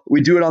 Well,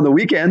 we do it on the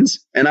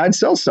weekends, and I'd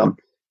sell some.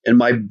 And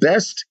my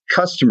best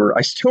customer,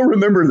 I still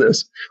remember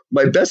this.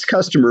 My best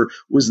customer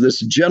was this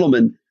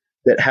gentleman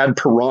that had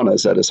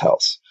piranhas at his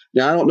house.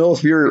 Now, I don't know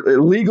if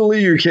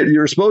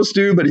you're supposed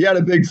to, but he had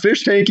a big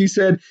fish tank. He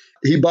said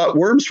he bought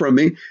worms from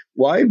me.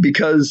 Why?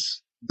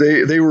 Because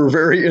they were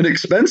very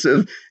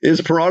inexpensive.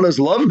 His piranhas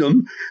loved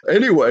them.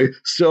 Anyway,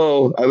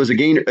 so I was a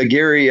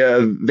Gary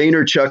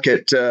Vaynerchuk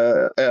at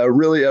a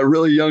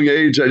really young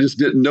age. I just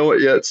didn't know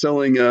it yet,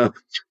 selling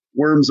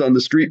worms on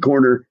the street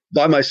corner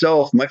by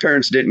myself. My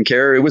parents didn't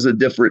care. It was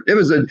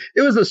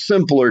a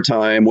simpler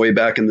time way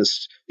back in the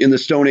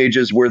Stone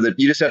Ages, where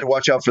you just had to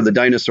watch out for the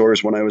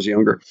dinosaurs when I was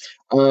younger.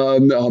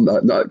 No, I'm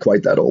not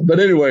quite that old,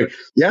 but anyway,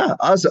 yeah,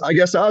 I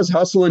guess I was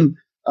hustling.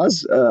 I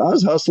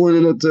was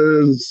hustling at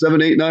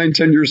 7, 8, 9,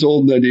 10 years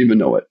old, and I didn't even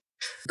know it.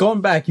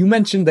 Going back, you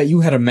mentioned that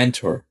you had a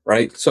mentor,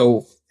 right?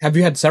 So have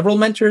you had several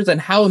mentors,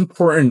 and how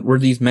important were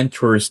these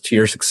mentors to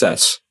your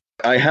success?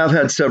 I have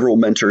had several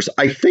mentors.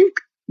 I think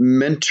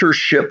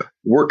mentorship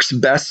works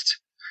best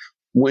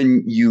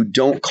when you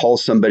don't call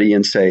somebody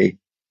and say,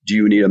 do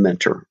you need a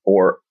mentor?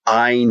 Or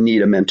I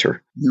need a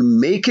mentor. You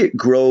make it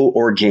grow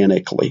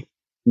organically,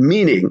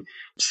 meaning,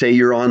 say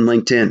you're on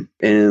LinkedIn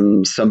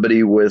and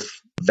somebody with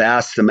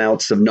vast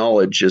amounts of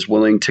knowledge is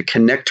willing to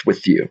connect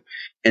with you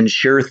and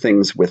share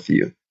things with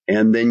you.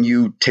 And then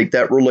you take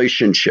that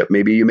relationship.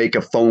 Maybe you make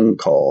a phone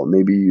call.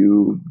 Maybe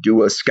you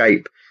do a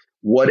Skype,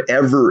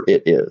 whatever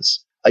it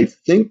is. I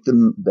think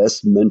the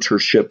best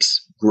mentorships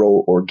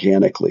grow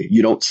organically.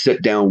 You don't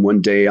sit down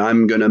one day,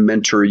 I'm going to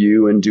mentor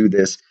you and do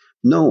this.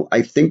 No,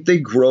 I think they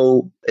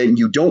grow, and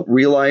you don't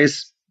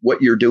realize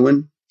what you're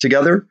doing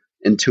together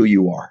until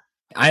you are.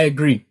 I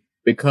agree,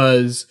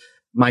 because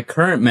my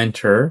current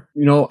mentor,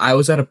 I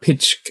was at a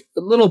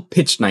little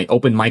pitch night,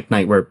 open mic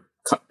night, where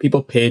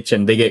people pitch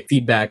and they get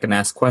feedback and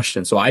ask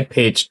questions. So I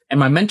pitched and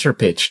my mentor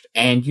pitched,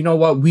 and you know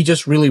what? We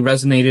just really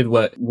resonated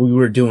what we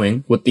were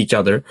doing with each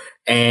other.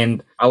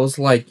 And I was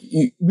like,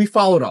 we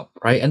followed up,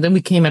 right? And then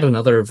we came at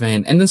another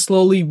event, and then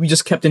slowly we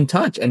just kept in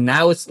touch. And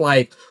now it's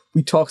like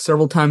we talk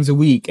several times a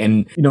week.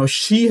 And,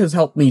 she has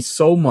helped me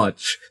so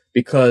much,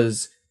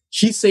 because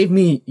she saved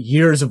me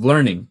years of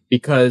learning,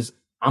 because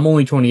I'm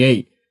only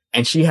 28.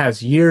 and she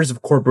has years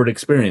of corporate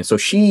experience. So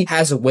she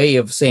has a way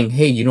of saying,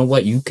 hey, you know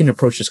what? You can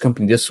approach this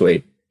company this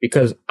way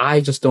because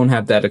I just don't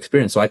have that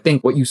experience. So I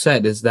think what you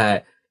said is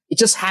that it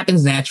just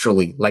happens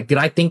naturally. Like, did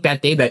I think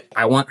that day that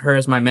I want her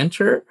as my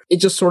mentor? It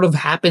just sort of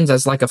happens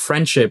as like a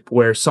friendship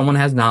where someone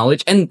has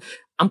knowledge. And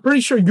I'm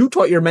pretty sure you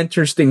taught your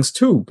mentors things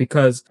too,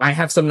 because I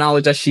have some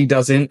knowledge that she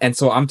doesn't. And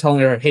so I'm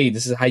telling her, hey,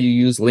 this is how you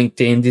use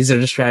LinkedIn. These are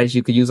the strategies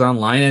you could use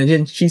online. And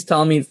then she's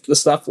telling me the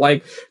stuff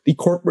like the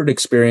corporate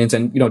experience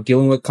and,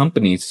 dealing with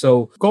companies.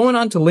 So going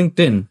on to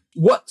LinkedIn,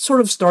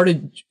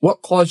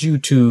 what caused you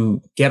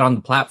to get on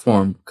the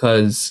platform?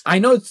 Because I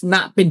know it's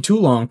not been too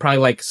long, probably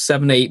like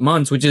 7 to 8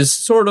 months, which is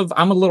sort of,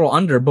 I'm a little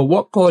under, but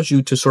what caused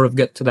you to sort of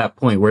get to that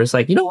point where it's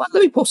like, you know what,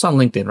 let me post on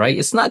LinkedIn, right?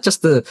 It's not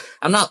just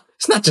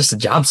a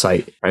job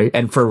site, right?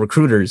 And for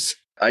recruiters.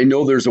 I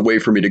know there's a way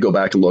for me to go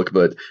back and look,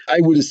 but I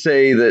would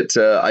say that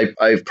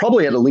I've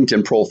probably had a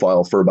LinkedIn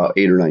profile for about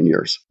 8 or 9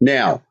 years.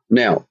 Now,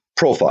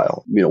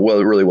 profile, well,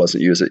 it really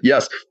wasn't use it.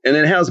 Yes. And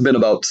it has been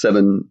about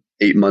 7,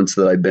 8 months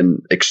that I've been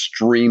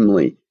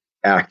extremely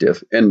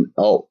active, and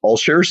I'll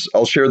share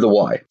the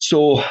why.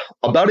 So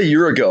about a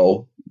year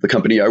ago, the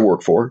company I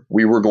work for,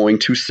 we were going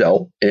to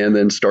sell and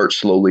then start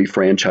slowly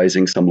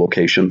franchising some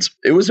locations.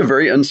 It was a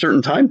very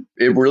uncertain time.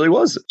 It really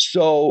was.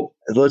 So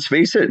let's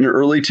face it, in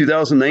early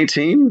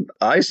 2019,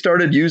 I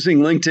started using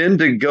LinkedIn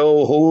to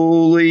go,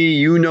 holy,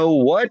 you know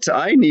what?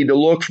 I need to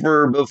look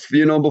for,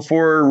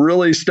 before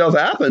really stuff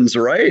happens,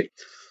 right?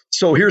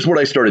 So here's what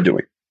I started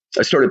doing.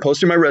 I started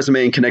posting my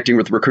resume and connecting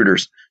with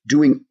recruiters,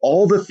 doing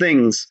all the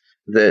things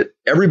that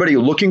everybody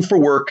looking for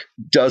work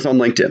does on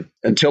LinkedIn,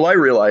 until I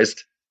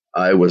realized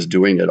I was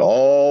doing it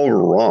all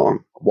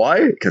wrong.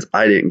 Why? Because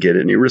I didn't get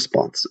any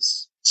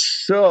responses.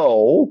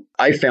 So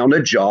I found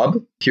a job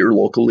here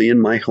locally in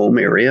my home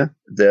area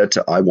that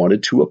I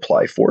wanted to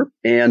apply for.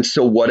 And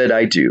so what did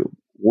I do?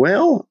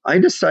 Well, I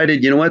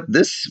decided,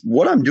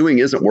 what I'm doing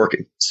isn't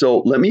working.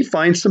 So let me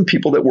find some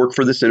people that work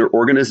for this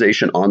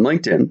organization on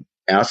LinkedIn,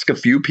 ask a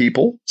few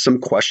people some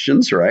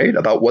questions, right,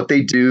 about what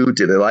they do.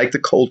 Do they like the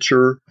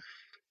culture?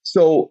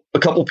 So a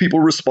couple people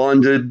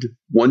responded.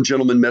 One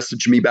gentleman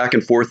messaged me back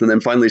and forth and then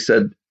finally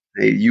said,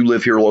 hey, you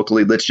live here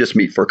locally. Let's just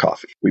meet for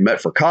coffee. We met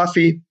for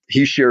coffee.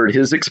 He shared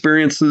his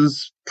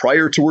experiences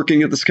prior to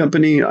working at this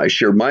company. I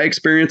shared my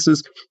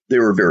experiences. They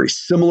were very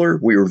similar.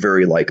 We were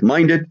very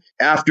like-minded.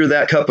 After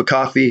that cup of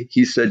coffee,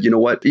 he said, you know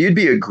what? You'd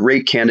be a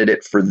great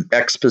candidate for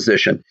X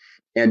position.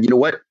 And you know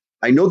what?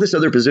 I know this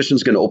other position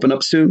is going to open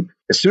up soon.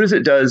 As soon as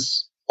it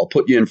does, I'll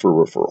put you in for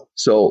a referral.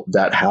 So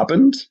that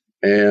happened.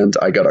 And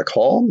I got a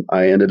call.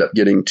 I ended up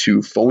getting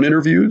 2 phone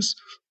interviews.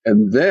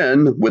 And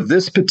then with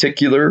this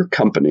particular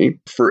company,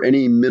 for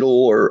any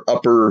middle or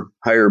upper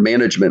higher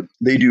management,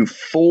 they do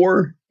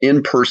 4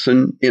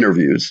 in-person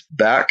interviews,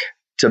 back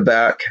to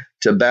back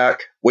to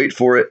back, wait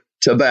for it,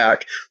 to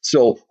back.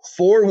 So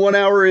 4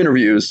 one-hour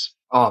interviews.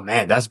 Oh,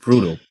 man, that's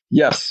brutal.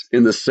 Yes,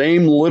 in the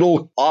same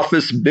little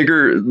office,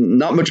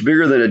 not much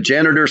bigger than a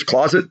janitor's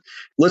closet.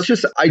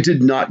 I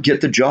did not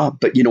get the job,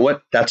 but you know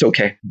what? That's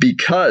okay,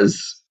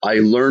 because I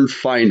learned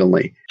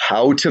finally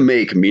how to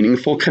make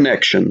meaningful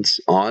connections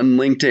on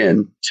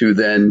LinkedIn to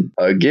then,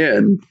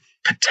 again,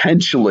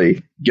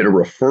 potentially get a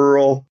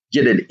referral,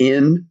 get it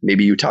in.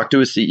 Maybe you talk to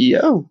a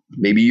CEO.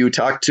 Maybe you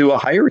talk to a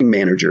hiring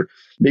manager.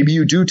 Maybe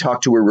you do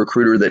talk to a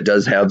recruiter that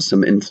does have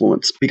some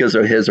influence because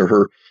of his or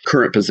her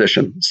current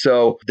position.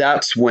 So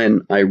that's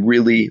when I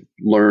really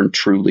learned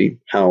truly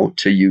how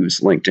to use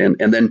LinkedIn.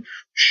 And then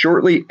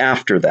shortly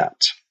after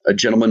that, a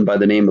gentleman by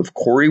the name of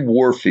Corey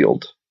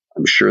Warfield,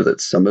 I'm sure that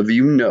some of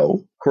you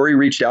know, Corey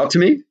reached out to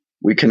me.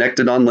 We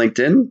connected on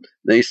LinkedIn.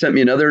 Then he sent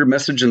me another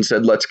message and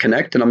said, let's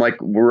connect. And I'm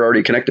like, we're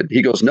already connected.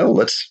 He goes, no,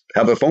 let's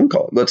have a phone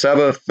call. Let's have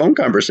a phone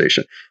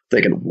conversation.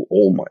 Thinking,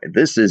 oh my,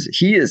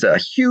 he is a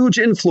huge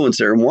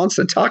influencer and wants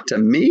to talk to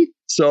me.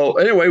 So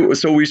anyway,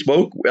 so we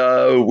spoke.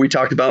 We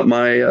talked about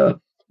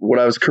what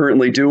I was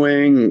currently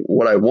doing,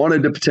 what I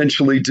wanted to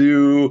potentially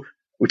do.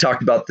 We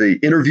talked about the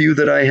interview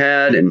that I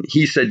had. And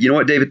he said, you know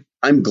what, David,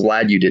 I'm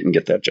glad you didn't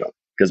get that job.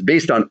 Because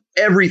based on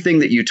everything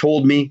that you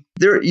told me,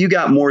 you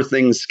got more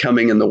things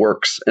coming in the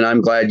works. And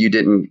I'm glad you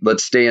didn't.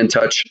 Let's stay in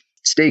touch,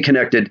 stay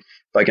connected.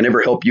 If I can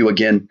ever help you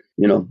again,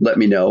 let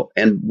me know.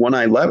 And when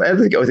I left, I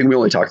think we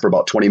only talked for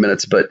about 20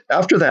 minutes. But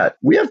after that,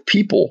 we have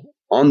people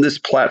on this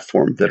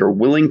platform that are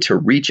willing to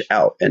reach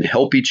out and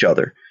help each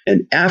other.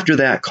 And after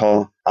that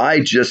call,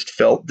 I just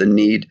felt the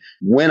need,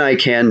 when I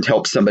can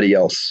help somebody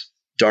else,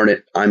 darn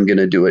it, I'm going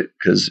to do it.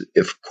 Because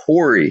if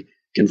Corey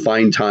can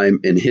find time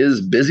in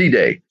his busy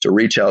day to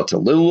reach out to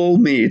little old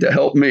me to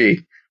help me,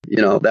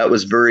 that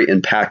was very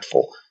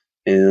impactful.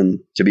 And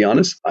to be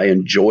honest, I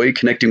enjoy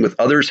connecting with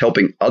others,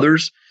 helping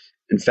others.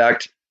 In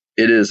fact,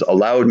 it has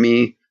allowed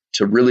me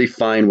to really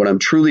find what I'm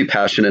truly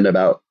passionate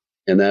about.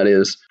 And that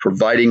is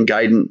providing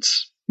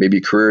guidance,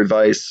 maybe career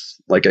advice,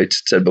 like I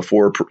said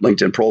before,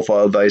 LinkedIn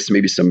profile advice,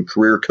 maybe some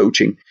career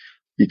coaching,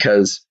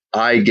 because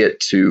I get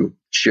to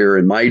share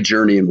in my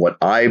journey and what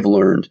I've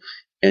learned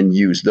and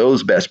use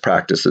those best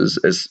practices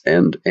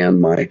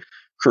and my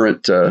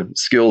current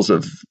skills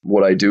of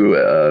what I do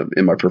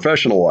in my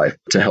professional life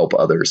to help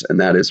others. And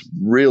that has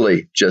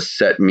really just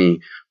set me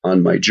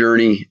on my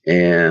journey.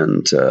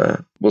 And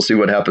we'll see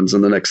what happens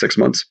in the next 6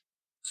 months.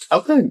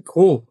 Okay,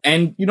 cool.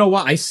 And you know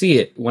what? I see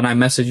it when I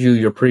message you.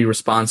 You're pretty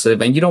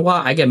responsive. And you know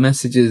what? I get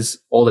messages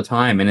all the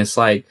time. And it's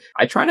like,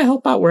 I try to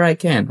help out where I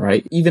can,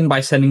 right? Even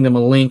by sending them a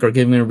link or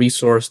giving them a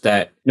resource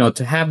that,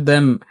 to have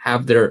them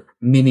have their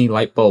mini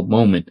light bulb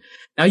moment.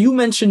 Now, you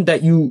mentioned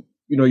that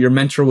your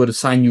mentor would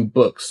assign you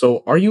books.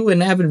 So are you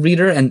an avid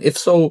reader? And if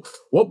so,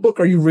 what book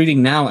are you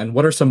reading now? And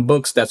what are some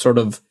books that sort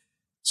of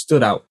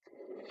stood out?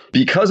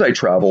 Because I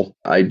travel,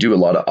 I do a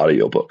lot of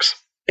audiobooks.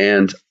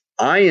 And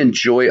I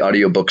enjoy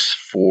audiobooks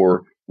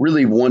for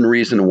really one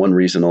reason and one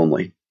reason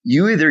only.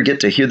 You either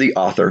get to hear the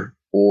author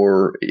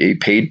or a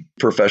paid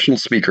professional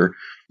speaker.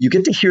 You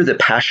get to hear the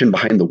passion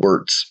behind the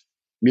words.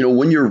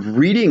 When you're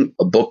reading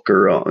a book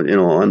or,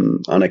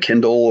 on a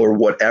Kindle or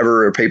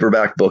whatever, a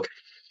paperback book,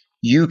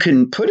 you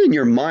can put in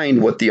your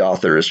mind what the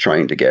author is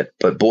trying to get.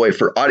 But boy,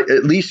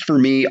 at least for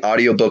me,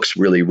 audiobooks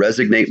really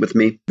resonate with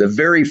me. The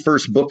very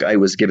first book I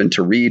was given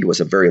to read was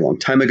a very long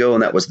time ago,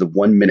 and that was The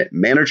 1 Minute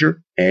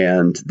Manager.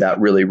 And that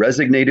really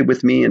resonated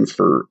with me. And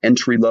for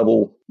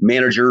entry-level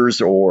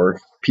managers or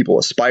people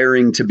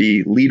aspiring to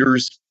be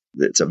leaders,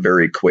 it's a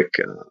very quick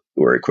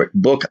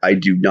book. I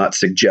do not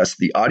suggest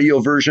the audio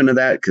version of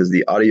that because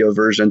the audio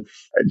version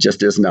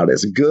just is not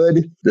as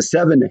good. The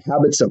 7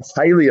 Habits of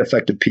Highly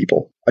Effective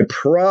People. I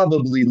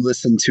probably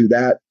listen to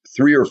that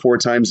 3 or 4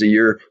 times a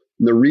year.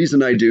 And the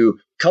reason I do,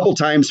 a couple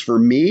times for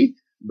me,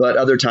 but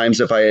other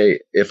times if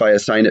I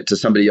assign it to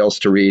somebody else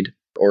to read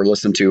or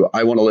listen to,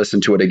 I want to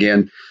listen to it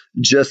again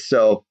just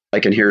so I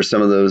can hear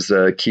some of those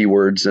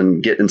keywords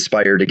and get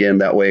inspired again.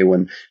 That way,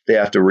 when they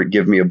have to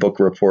give me a book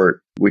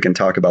report, we can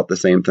talk about the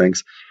same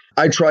things.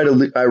 I try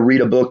to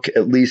read a book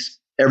at least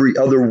every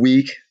other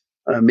week,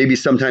 maybe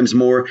sometimes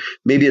more.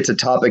 Maybe it's a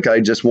topic I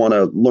just want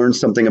to learn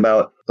something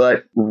about.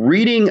 But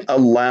reading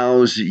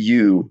allows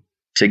you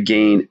to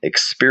gain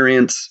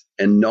experience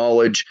and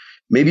knowledge.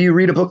 Maybe you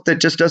read a book that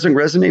just doesn't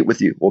resonate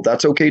with you. Well,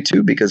 that's okay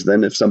too, because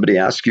then if somebody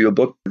asks you a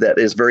book that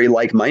is very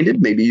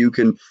like-minded, maybe you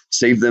can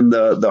save them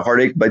the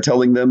heartache by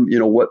telling them,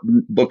 what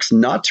books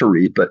not to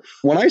read. But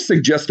when I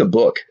suggest a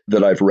book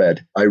that I've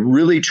read, I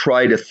really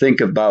try to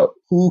think about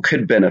who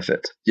could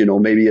benefit.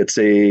 Maybe it's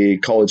a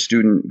college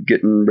student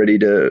getting ready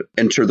to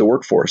enter the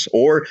workforce,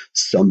 or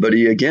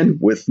somebody, again,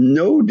 with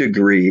no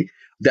degree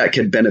that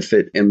could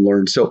benefit and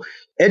learn. So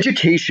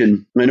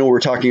education, I know we're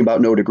talking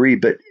about no degree,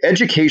 but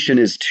education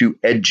is to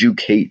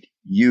educate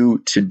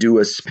you to do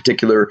a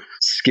particular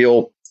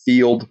skill,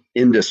 field,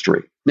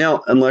 industry.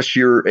 Now, unless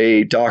you're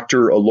a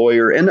doctor, a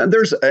lawyer, and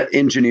there's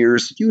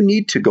engineers, you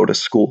need to go to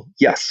school.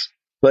 Yes.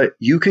 But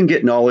you can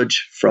get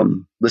knowledge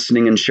from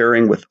listening and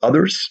sharing with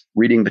others,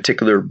 reading a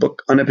particular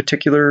book on a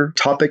particular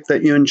topic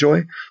that you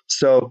enjoy.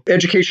 So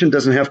education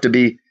doesn't have to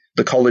be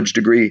the college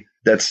degree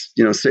that's,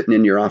 sitting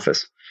in your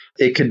office.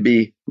 It could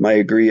be my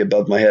degree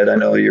above my head. I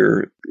know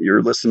your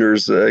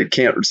listeners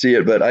can't see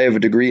it, but I have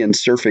a degree in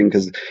surfing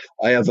because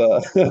I have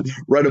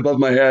right above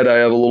my head, I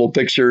have a little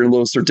picture, a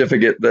little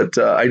certificate that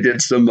I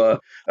did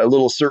a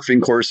little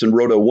surfing course and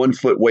rode a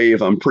 1-foot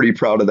wave. I'm pretty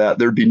proud of that.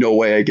 There'd be no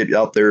way I get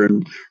out there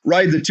and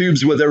ride the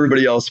tubes with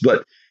everybody else.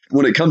 But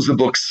when it comes to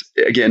books,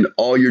 again,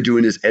 all you're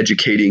doing is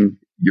educating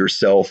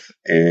yourself,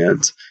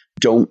 and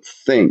don't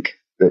think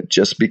that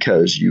just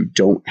because you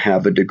don't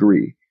have a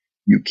degree,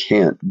 you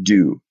can't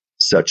do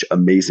such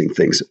amazing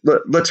things.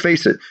 Let's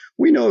face it,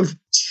 we know of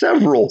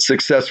several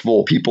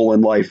successful people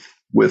in life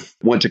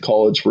went to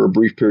college for a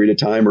brief period of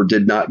time or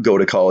did not go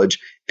to college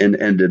and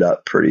ended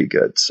up pretty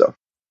good. So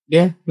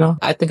yeah, no,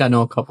 I think I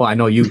know a couple. I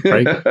know you,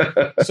 right?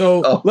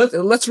 So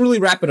let's really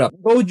wrap it up.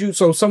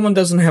 So someone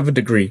doesn't have a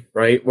degree,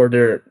 right? Or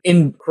they're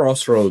in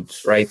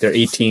crossroads, right? They're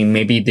 18,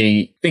 maybe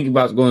they think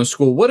about going to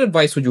school. What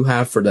advice would you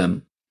have for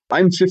them?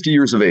 I'm 50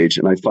 years of age,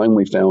 and I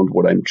finally found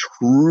what I'm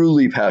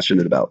truly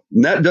passionate about.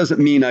 And that doesn't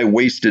mean I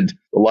wasted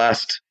the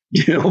last,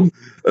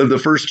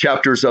 the first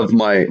chapters of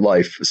my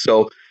life.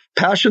 So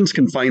passions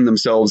can find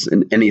themselves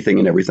in anything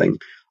and everything.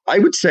 I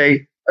would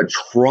say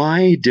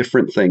try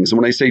different things.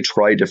 And when I say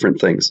try different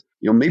things,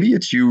 maybe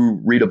it's you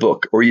read a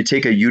book, or you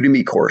take a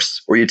Udemy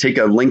course, or you take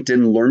a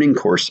LinkedIn learning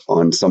course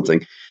on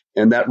something,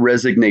 and that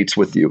resonates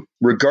with you.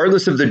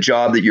 Regardless of the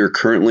job that you're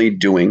currently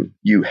doing,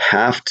 you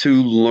have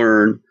to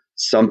learn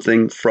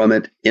something from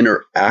it,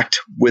 interact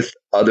with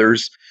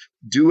others,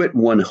 do it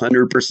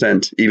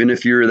 100%, even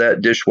if you're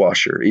that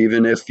dishwasher,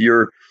 even if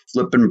you're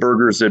flipping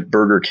burgers at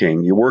Burger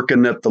King, you're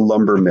working at the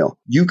lumber mill,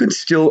 you can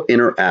still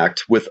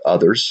interact with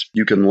others.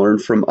 You can learn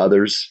from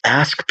others,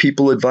 ask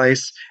people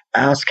advice,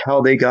 ask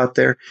how they got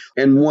there.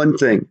 And one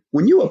thing,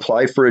 when you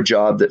apply for a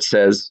job that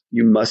says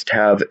you must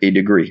have a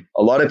degree,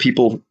 a lot of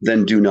people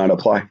then do not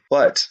apply.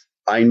 But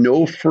I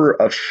know for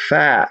a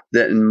fact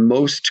that in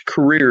most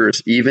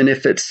careers, even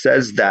if it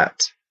says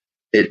that,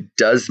 it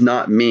does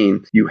not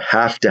mean you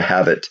have to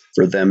have it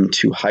for them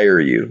to hire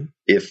you.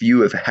 If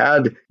you have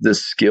had the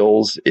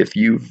skills, if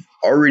you've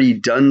already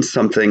done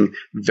something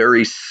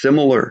very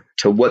similar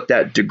to what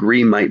that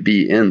degree might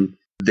be in,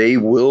 they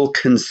will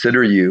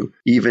consider you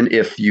even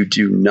if you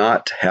do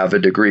not have a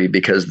degree,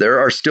 because there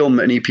are still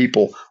many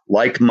people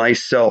like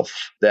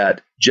myself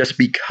that just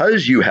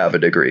because you have a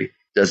degree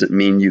doesn't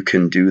mean you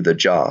can do the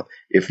job.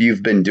 If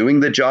you've been doing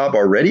the job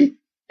already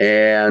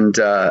and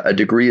a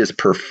degree is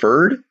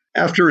preferred,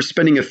 after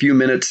spending a few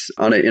minutes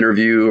on an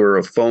interview or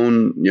a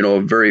phone,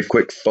 a very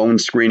quick phone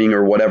screening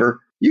or whatever,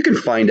 you can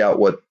find out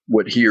what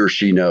he or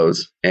she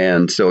knows.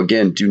 And so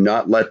again, do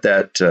not let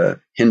that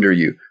hinder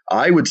you.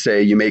 I would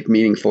say you make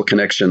meaningful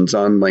connections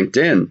on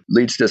LinkedIn.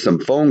 Leads to some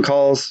phone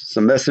calls,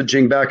 some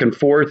messaging back and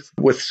forth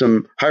with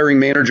some hiring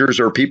managers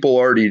or people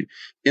already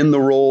in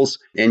the roles,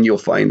 and you'll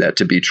find that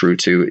to be true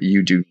too.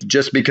 You do,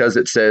 just because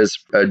it says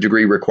a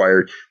degree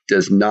required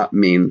does not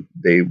mean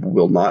they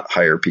will not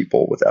hire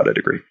people without a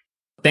degree.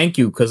 Thank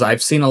you, because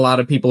I've seen a lot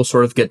of people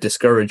sort of get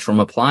discouraged from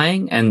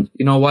applying. And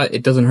you know what?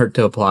 It doesn't hurt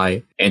to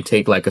apply and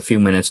take like a few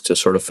minutes to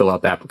sort of fill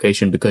out the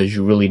application, because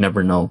you really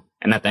never know.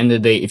 And at the end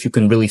of the day, if you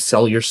can really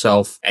sell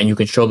yourself and you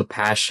can show the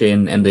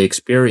passion and the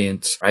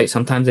experience, right?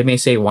 Sometimes they may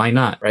say, why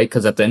not, right?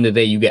 Because at the end of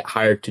the day, you get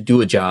hired to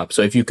do a job.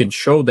 So if you can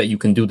show that you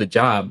can do the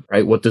job,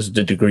 right? What does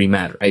the degree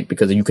matter, right?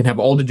 Because you can have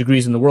all the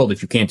degrees in the world.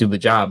 If you can't do the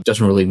job, it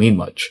doesn't really mean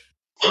much.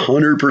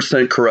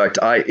 100% correct.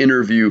 I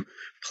interview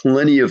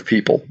plenty of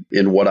people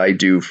in what I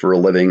do for a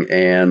living,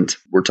 and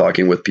we're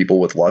talking with people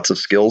with lots of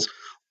skills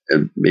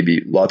and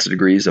maybe lots of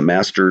degrees, a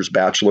master's,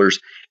 bachelor's.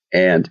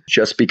 And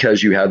just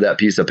because you have that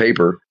piece of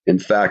paper, in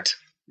fact,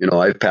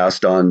 I've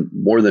passed on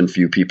more than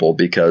few people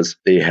because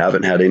they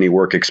haven't had any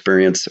work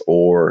experience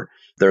or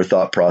their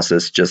thought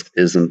process just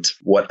isn't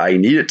what I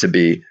need it to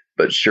be.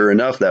 But sure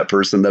enough, that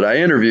person that I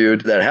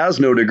interviewed that has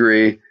no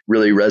degree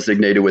really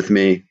resonated with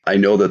me. I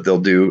know that they'll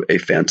do a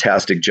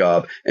fantastic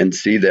job, and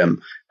see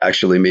them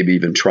actually maybe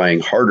even trying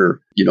harder,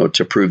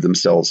 to prove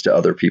themselves to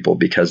other people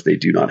because they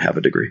do not have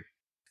a degree.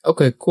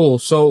 Okay, cool.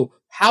 So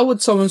how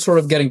would someone sort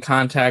of get in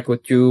contact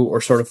with you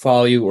or sort of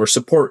follow you or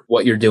support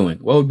what you're doing?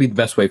 What would be the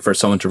best way for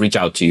someone to reach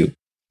out to you?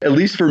 At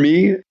least for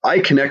me, I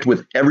connect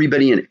with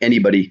everybody and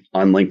anybody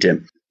on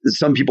LinkedIn.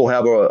 Some people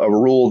have a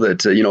rule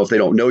that, if they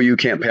don't know you,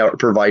 can't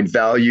provide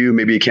value,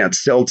 maybe you can't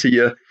sell to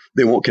you,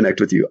 they won't connect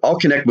with you. I'll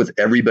connect with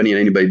everybody and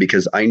anybody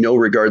because I know,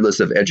 regardless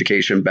of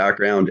education,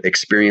 background,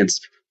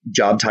 experience,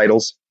 job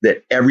titles,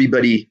 that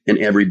everybody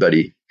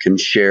can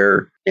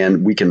share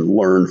and we can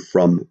learn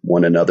from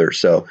one another.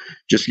 So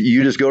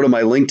you just go to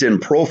my LinkedIn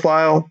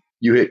profile,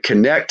 you hit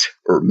connect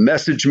or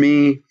message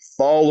me,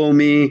 follow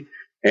me,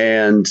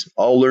 and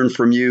I'll learn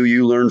from you,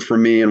 you learn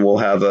from me, and we'll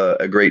have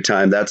a great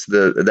time. That's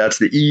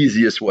the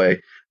easiest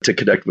way to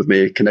connect with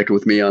me. Connect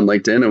with me on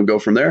LinkedIn and we'll go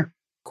from there.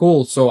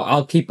 Cool. So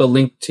I'll keep a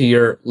link to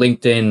your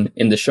LinkedIn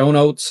in the show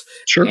notes.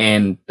 Sure.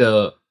 And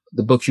the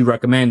books you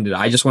recommended.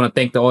 I just want to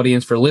thank the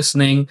audience for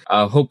listening.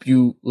 Hope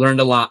you learned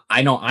a lot.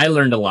 I know I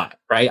learned a lot,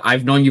 right?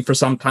 I've known you for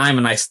some time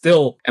and I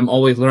still am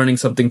always learning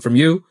something from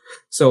you.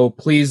 So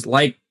please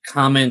like,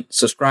 comment,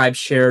 subscribe,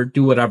 share,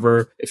 do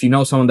whatever. If you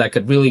know someone that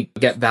could really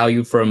get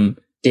value from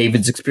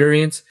David's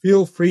experience,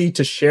 feel free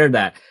to share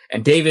that.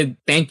 And David,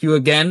 thank you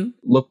again.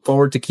 Look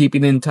forward to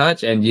keeping in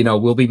touch, and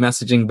we'll be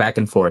messaging back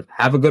and forth.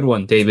 Have a good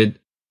one, David.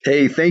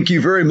 Hey, thank you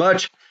very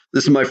much.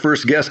 This is my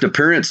first guest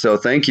appearance, so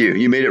thank you.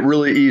 You made it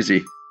really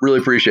easy. Really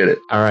appreciate it.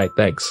 All right,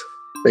 thanks.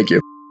 Thank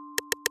you.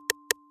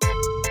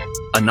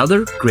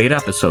 Another great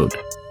episode.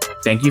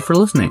 Thank you for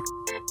listening.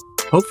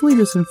 Hopefully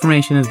this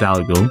information is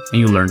valuable and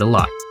you learned a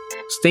lot.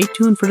 Stay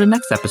tuned for the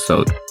next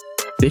episode.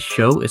 This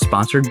show is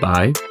sponsored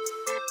by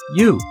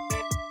you.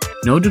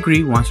 No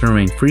Degree wants to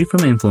remain free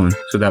from influence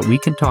so that we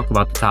can talk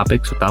about the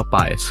topics without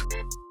bias.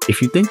 If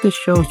you think this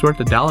show is worth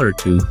 $1 or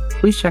 $2,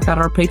 please check out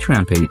our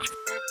Patreon page.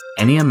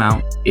 Any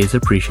amount is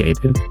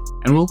appreciated,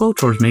 and will go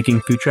towards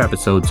making future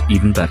episodes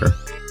even better.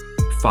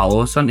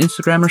 Follow us on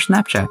Instagram or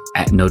Snapchat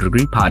at No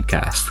Degree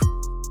Podcast.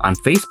 On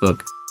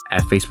Facebook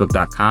at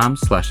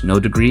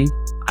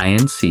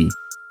facebook.com/NoDegreeINC.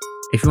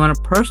 If you want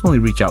to personally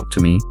reach out to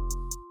me,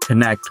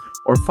 connect,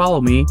 or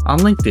follow me on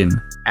LinkedIn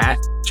at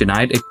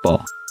Junaid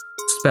Iqbal,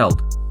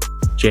 spelled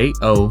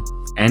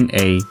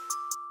Jonaed.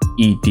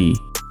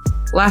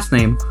 Last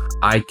name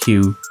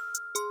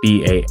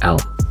Iqbal.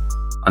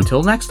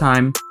 Until next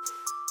time,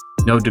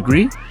 no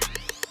degree,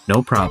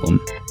 no problem.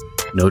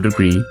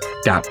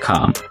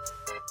 NoDegree.com.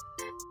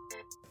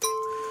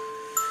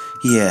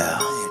 Yeah.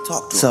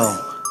 So,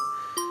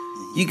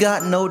 you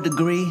got no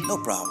degree? No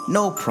problem.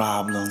 No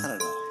problem. Not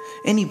at all.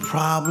 Any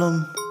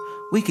problem,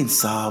 we can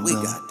solve them.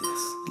 We got this.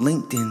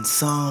 LinkedIn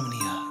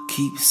insomnia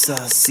keeps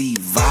us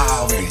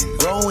evolving,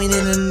 growing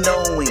in the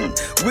knowing.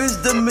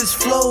 Wisdom is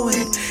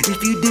flowing.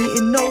 If you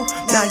didn't know,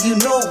 now you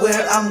know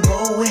where I'm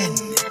going.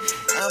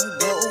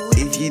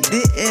 If you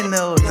didn't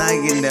know, now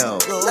you know.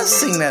 Let's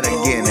sing that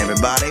again,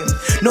 everybody.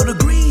 No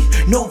degree,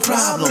 no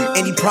problem.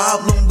 Any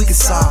problem, we can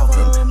solve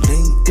them.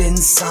 LinkedIn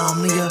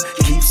insomnia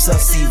keeps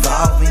us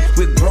evolving.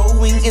 We're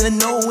growing in the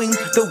knowing.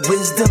 The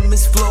wisdom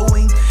is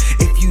flowing.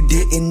 If you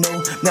didn't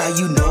know, now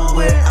you know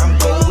where I'm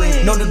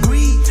going. No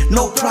degree,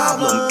 no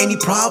problem. Any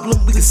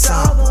problem, we can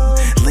solve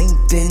them.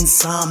 Linked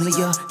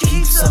insomnia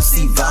keeps us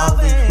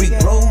evolving. We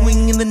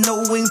growing in the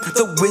knowing,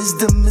 the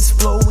wisdom is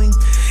flowing.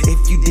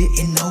 If you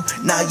didn't know,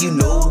 now you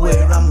know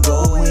where I'm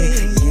going.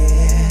 Yeah.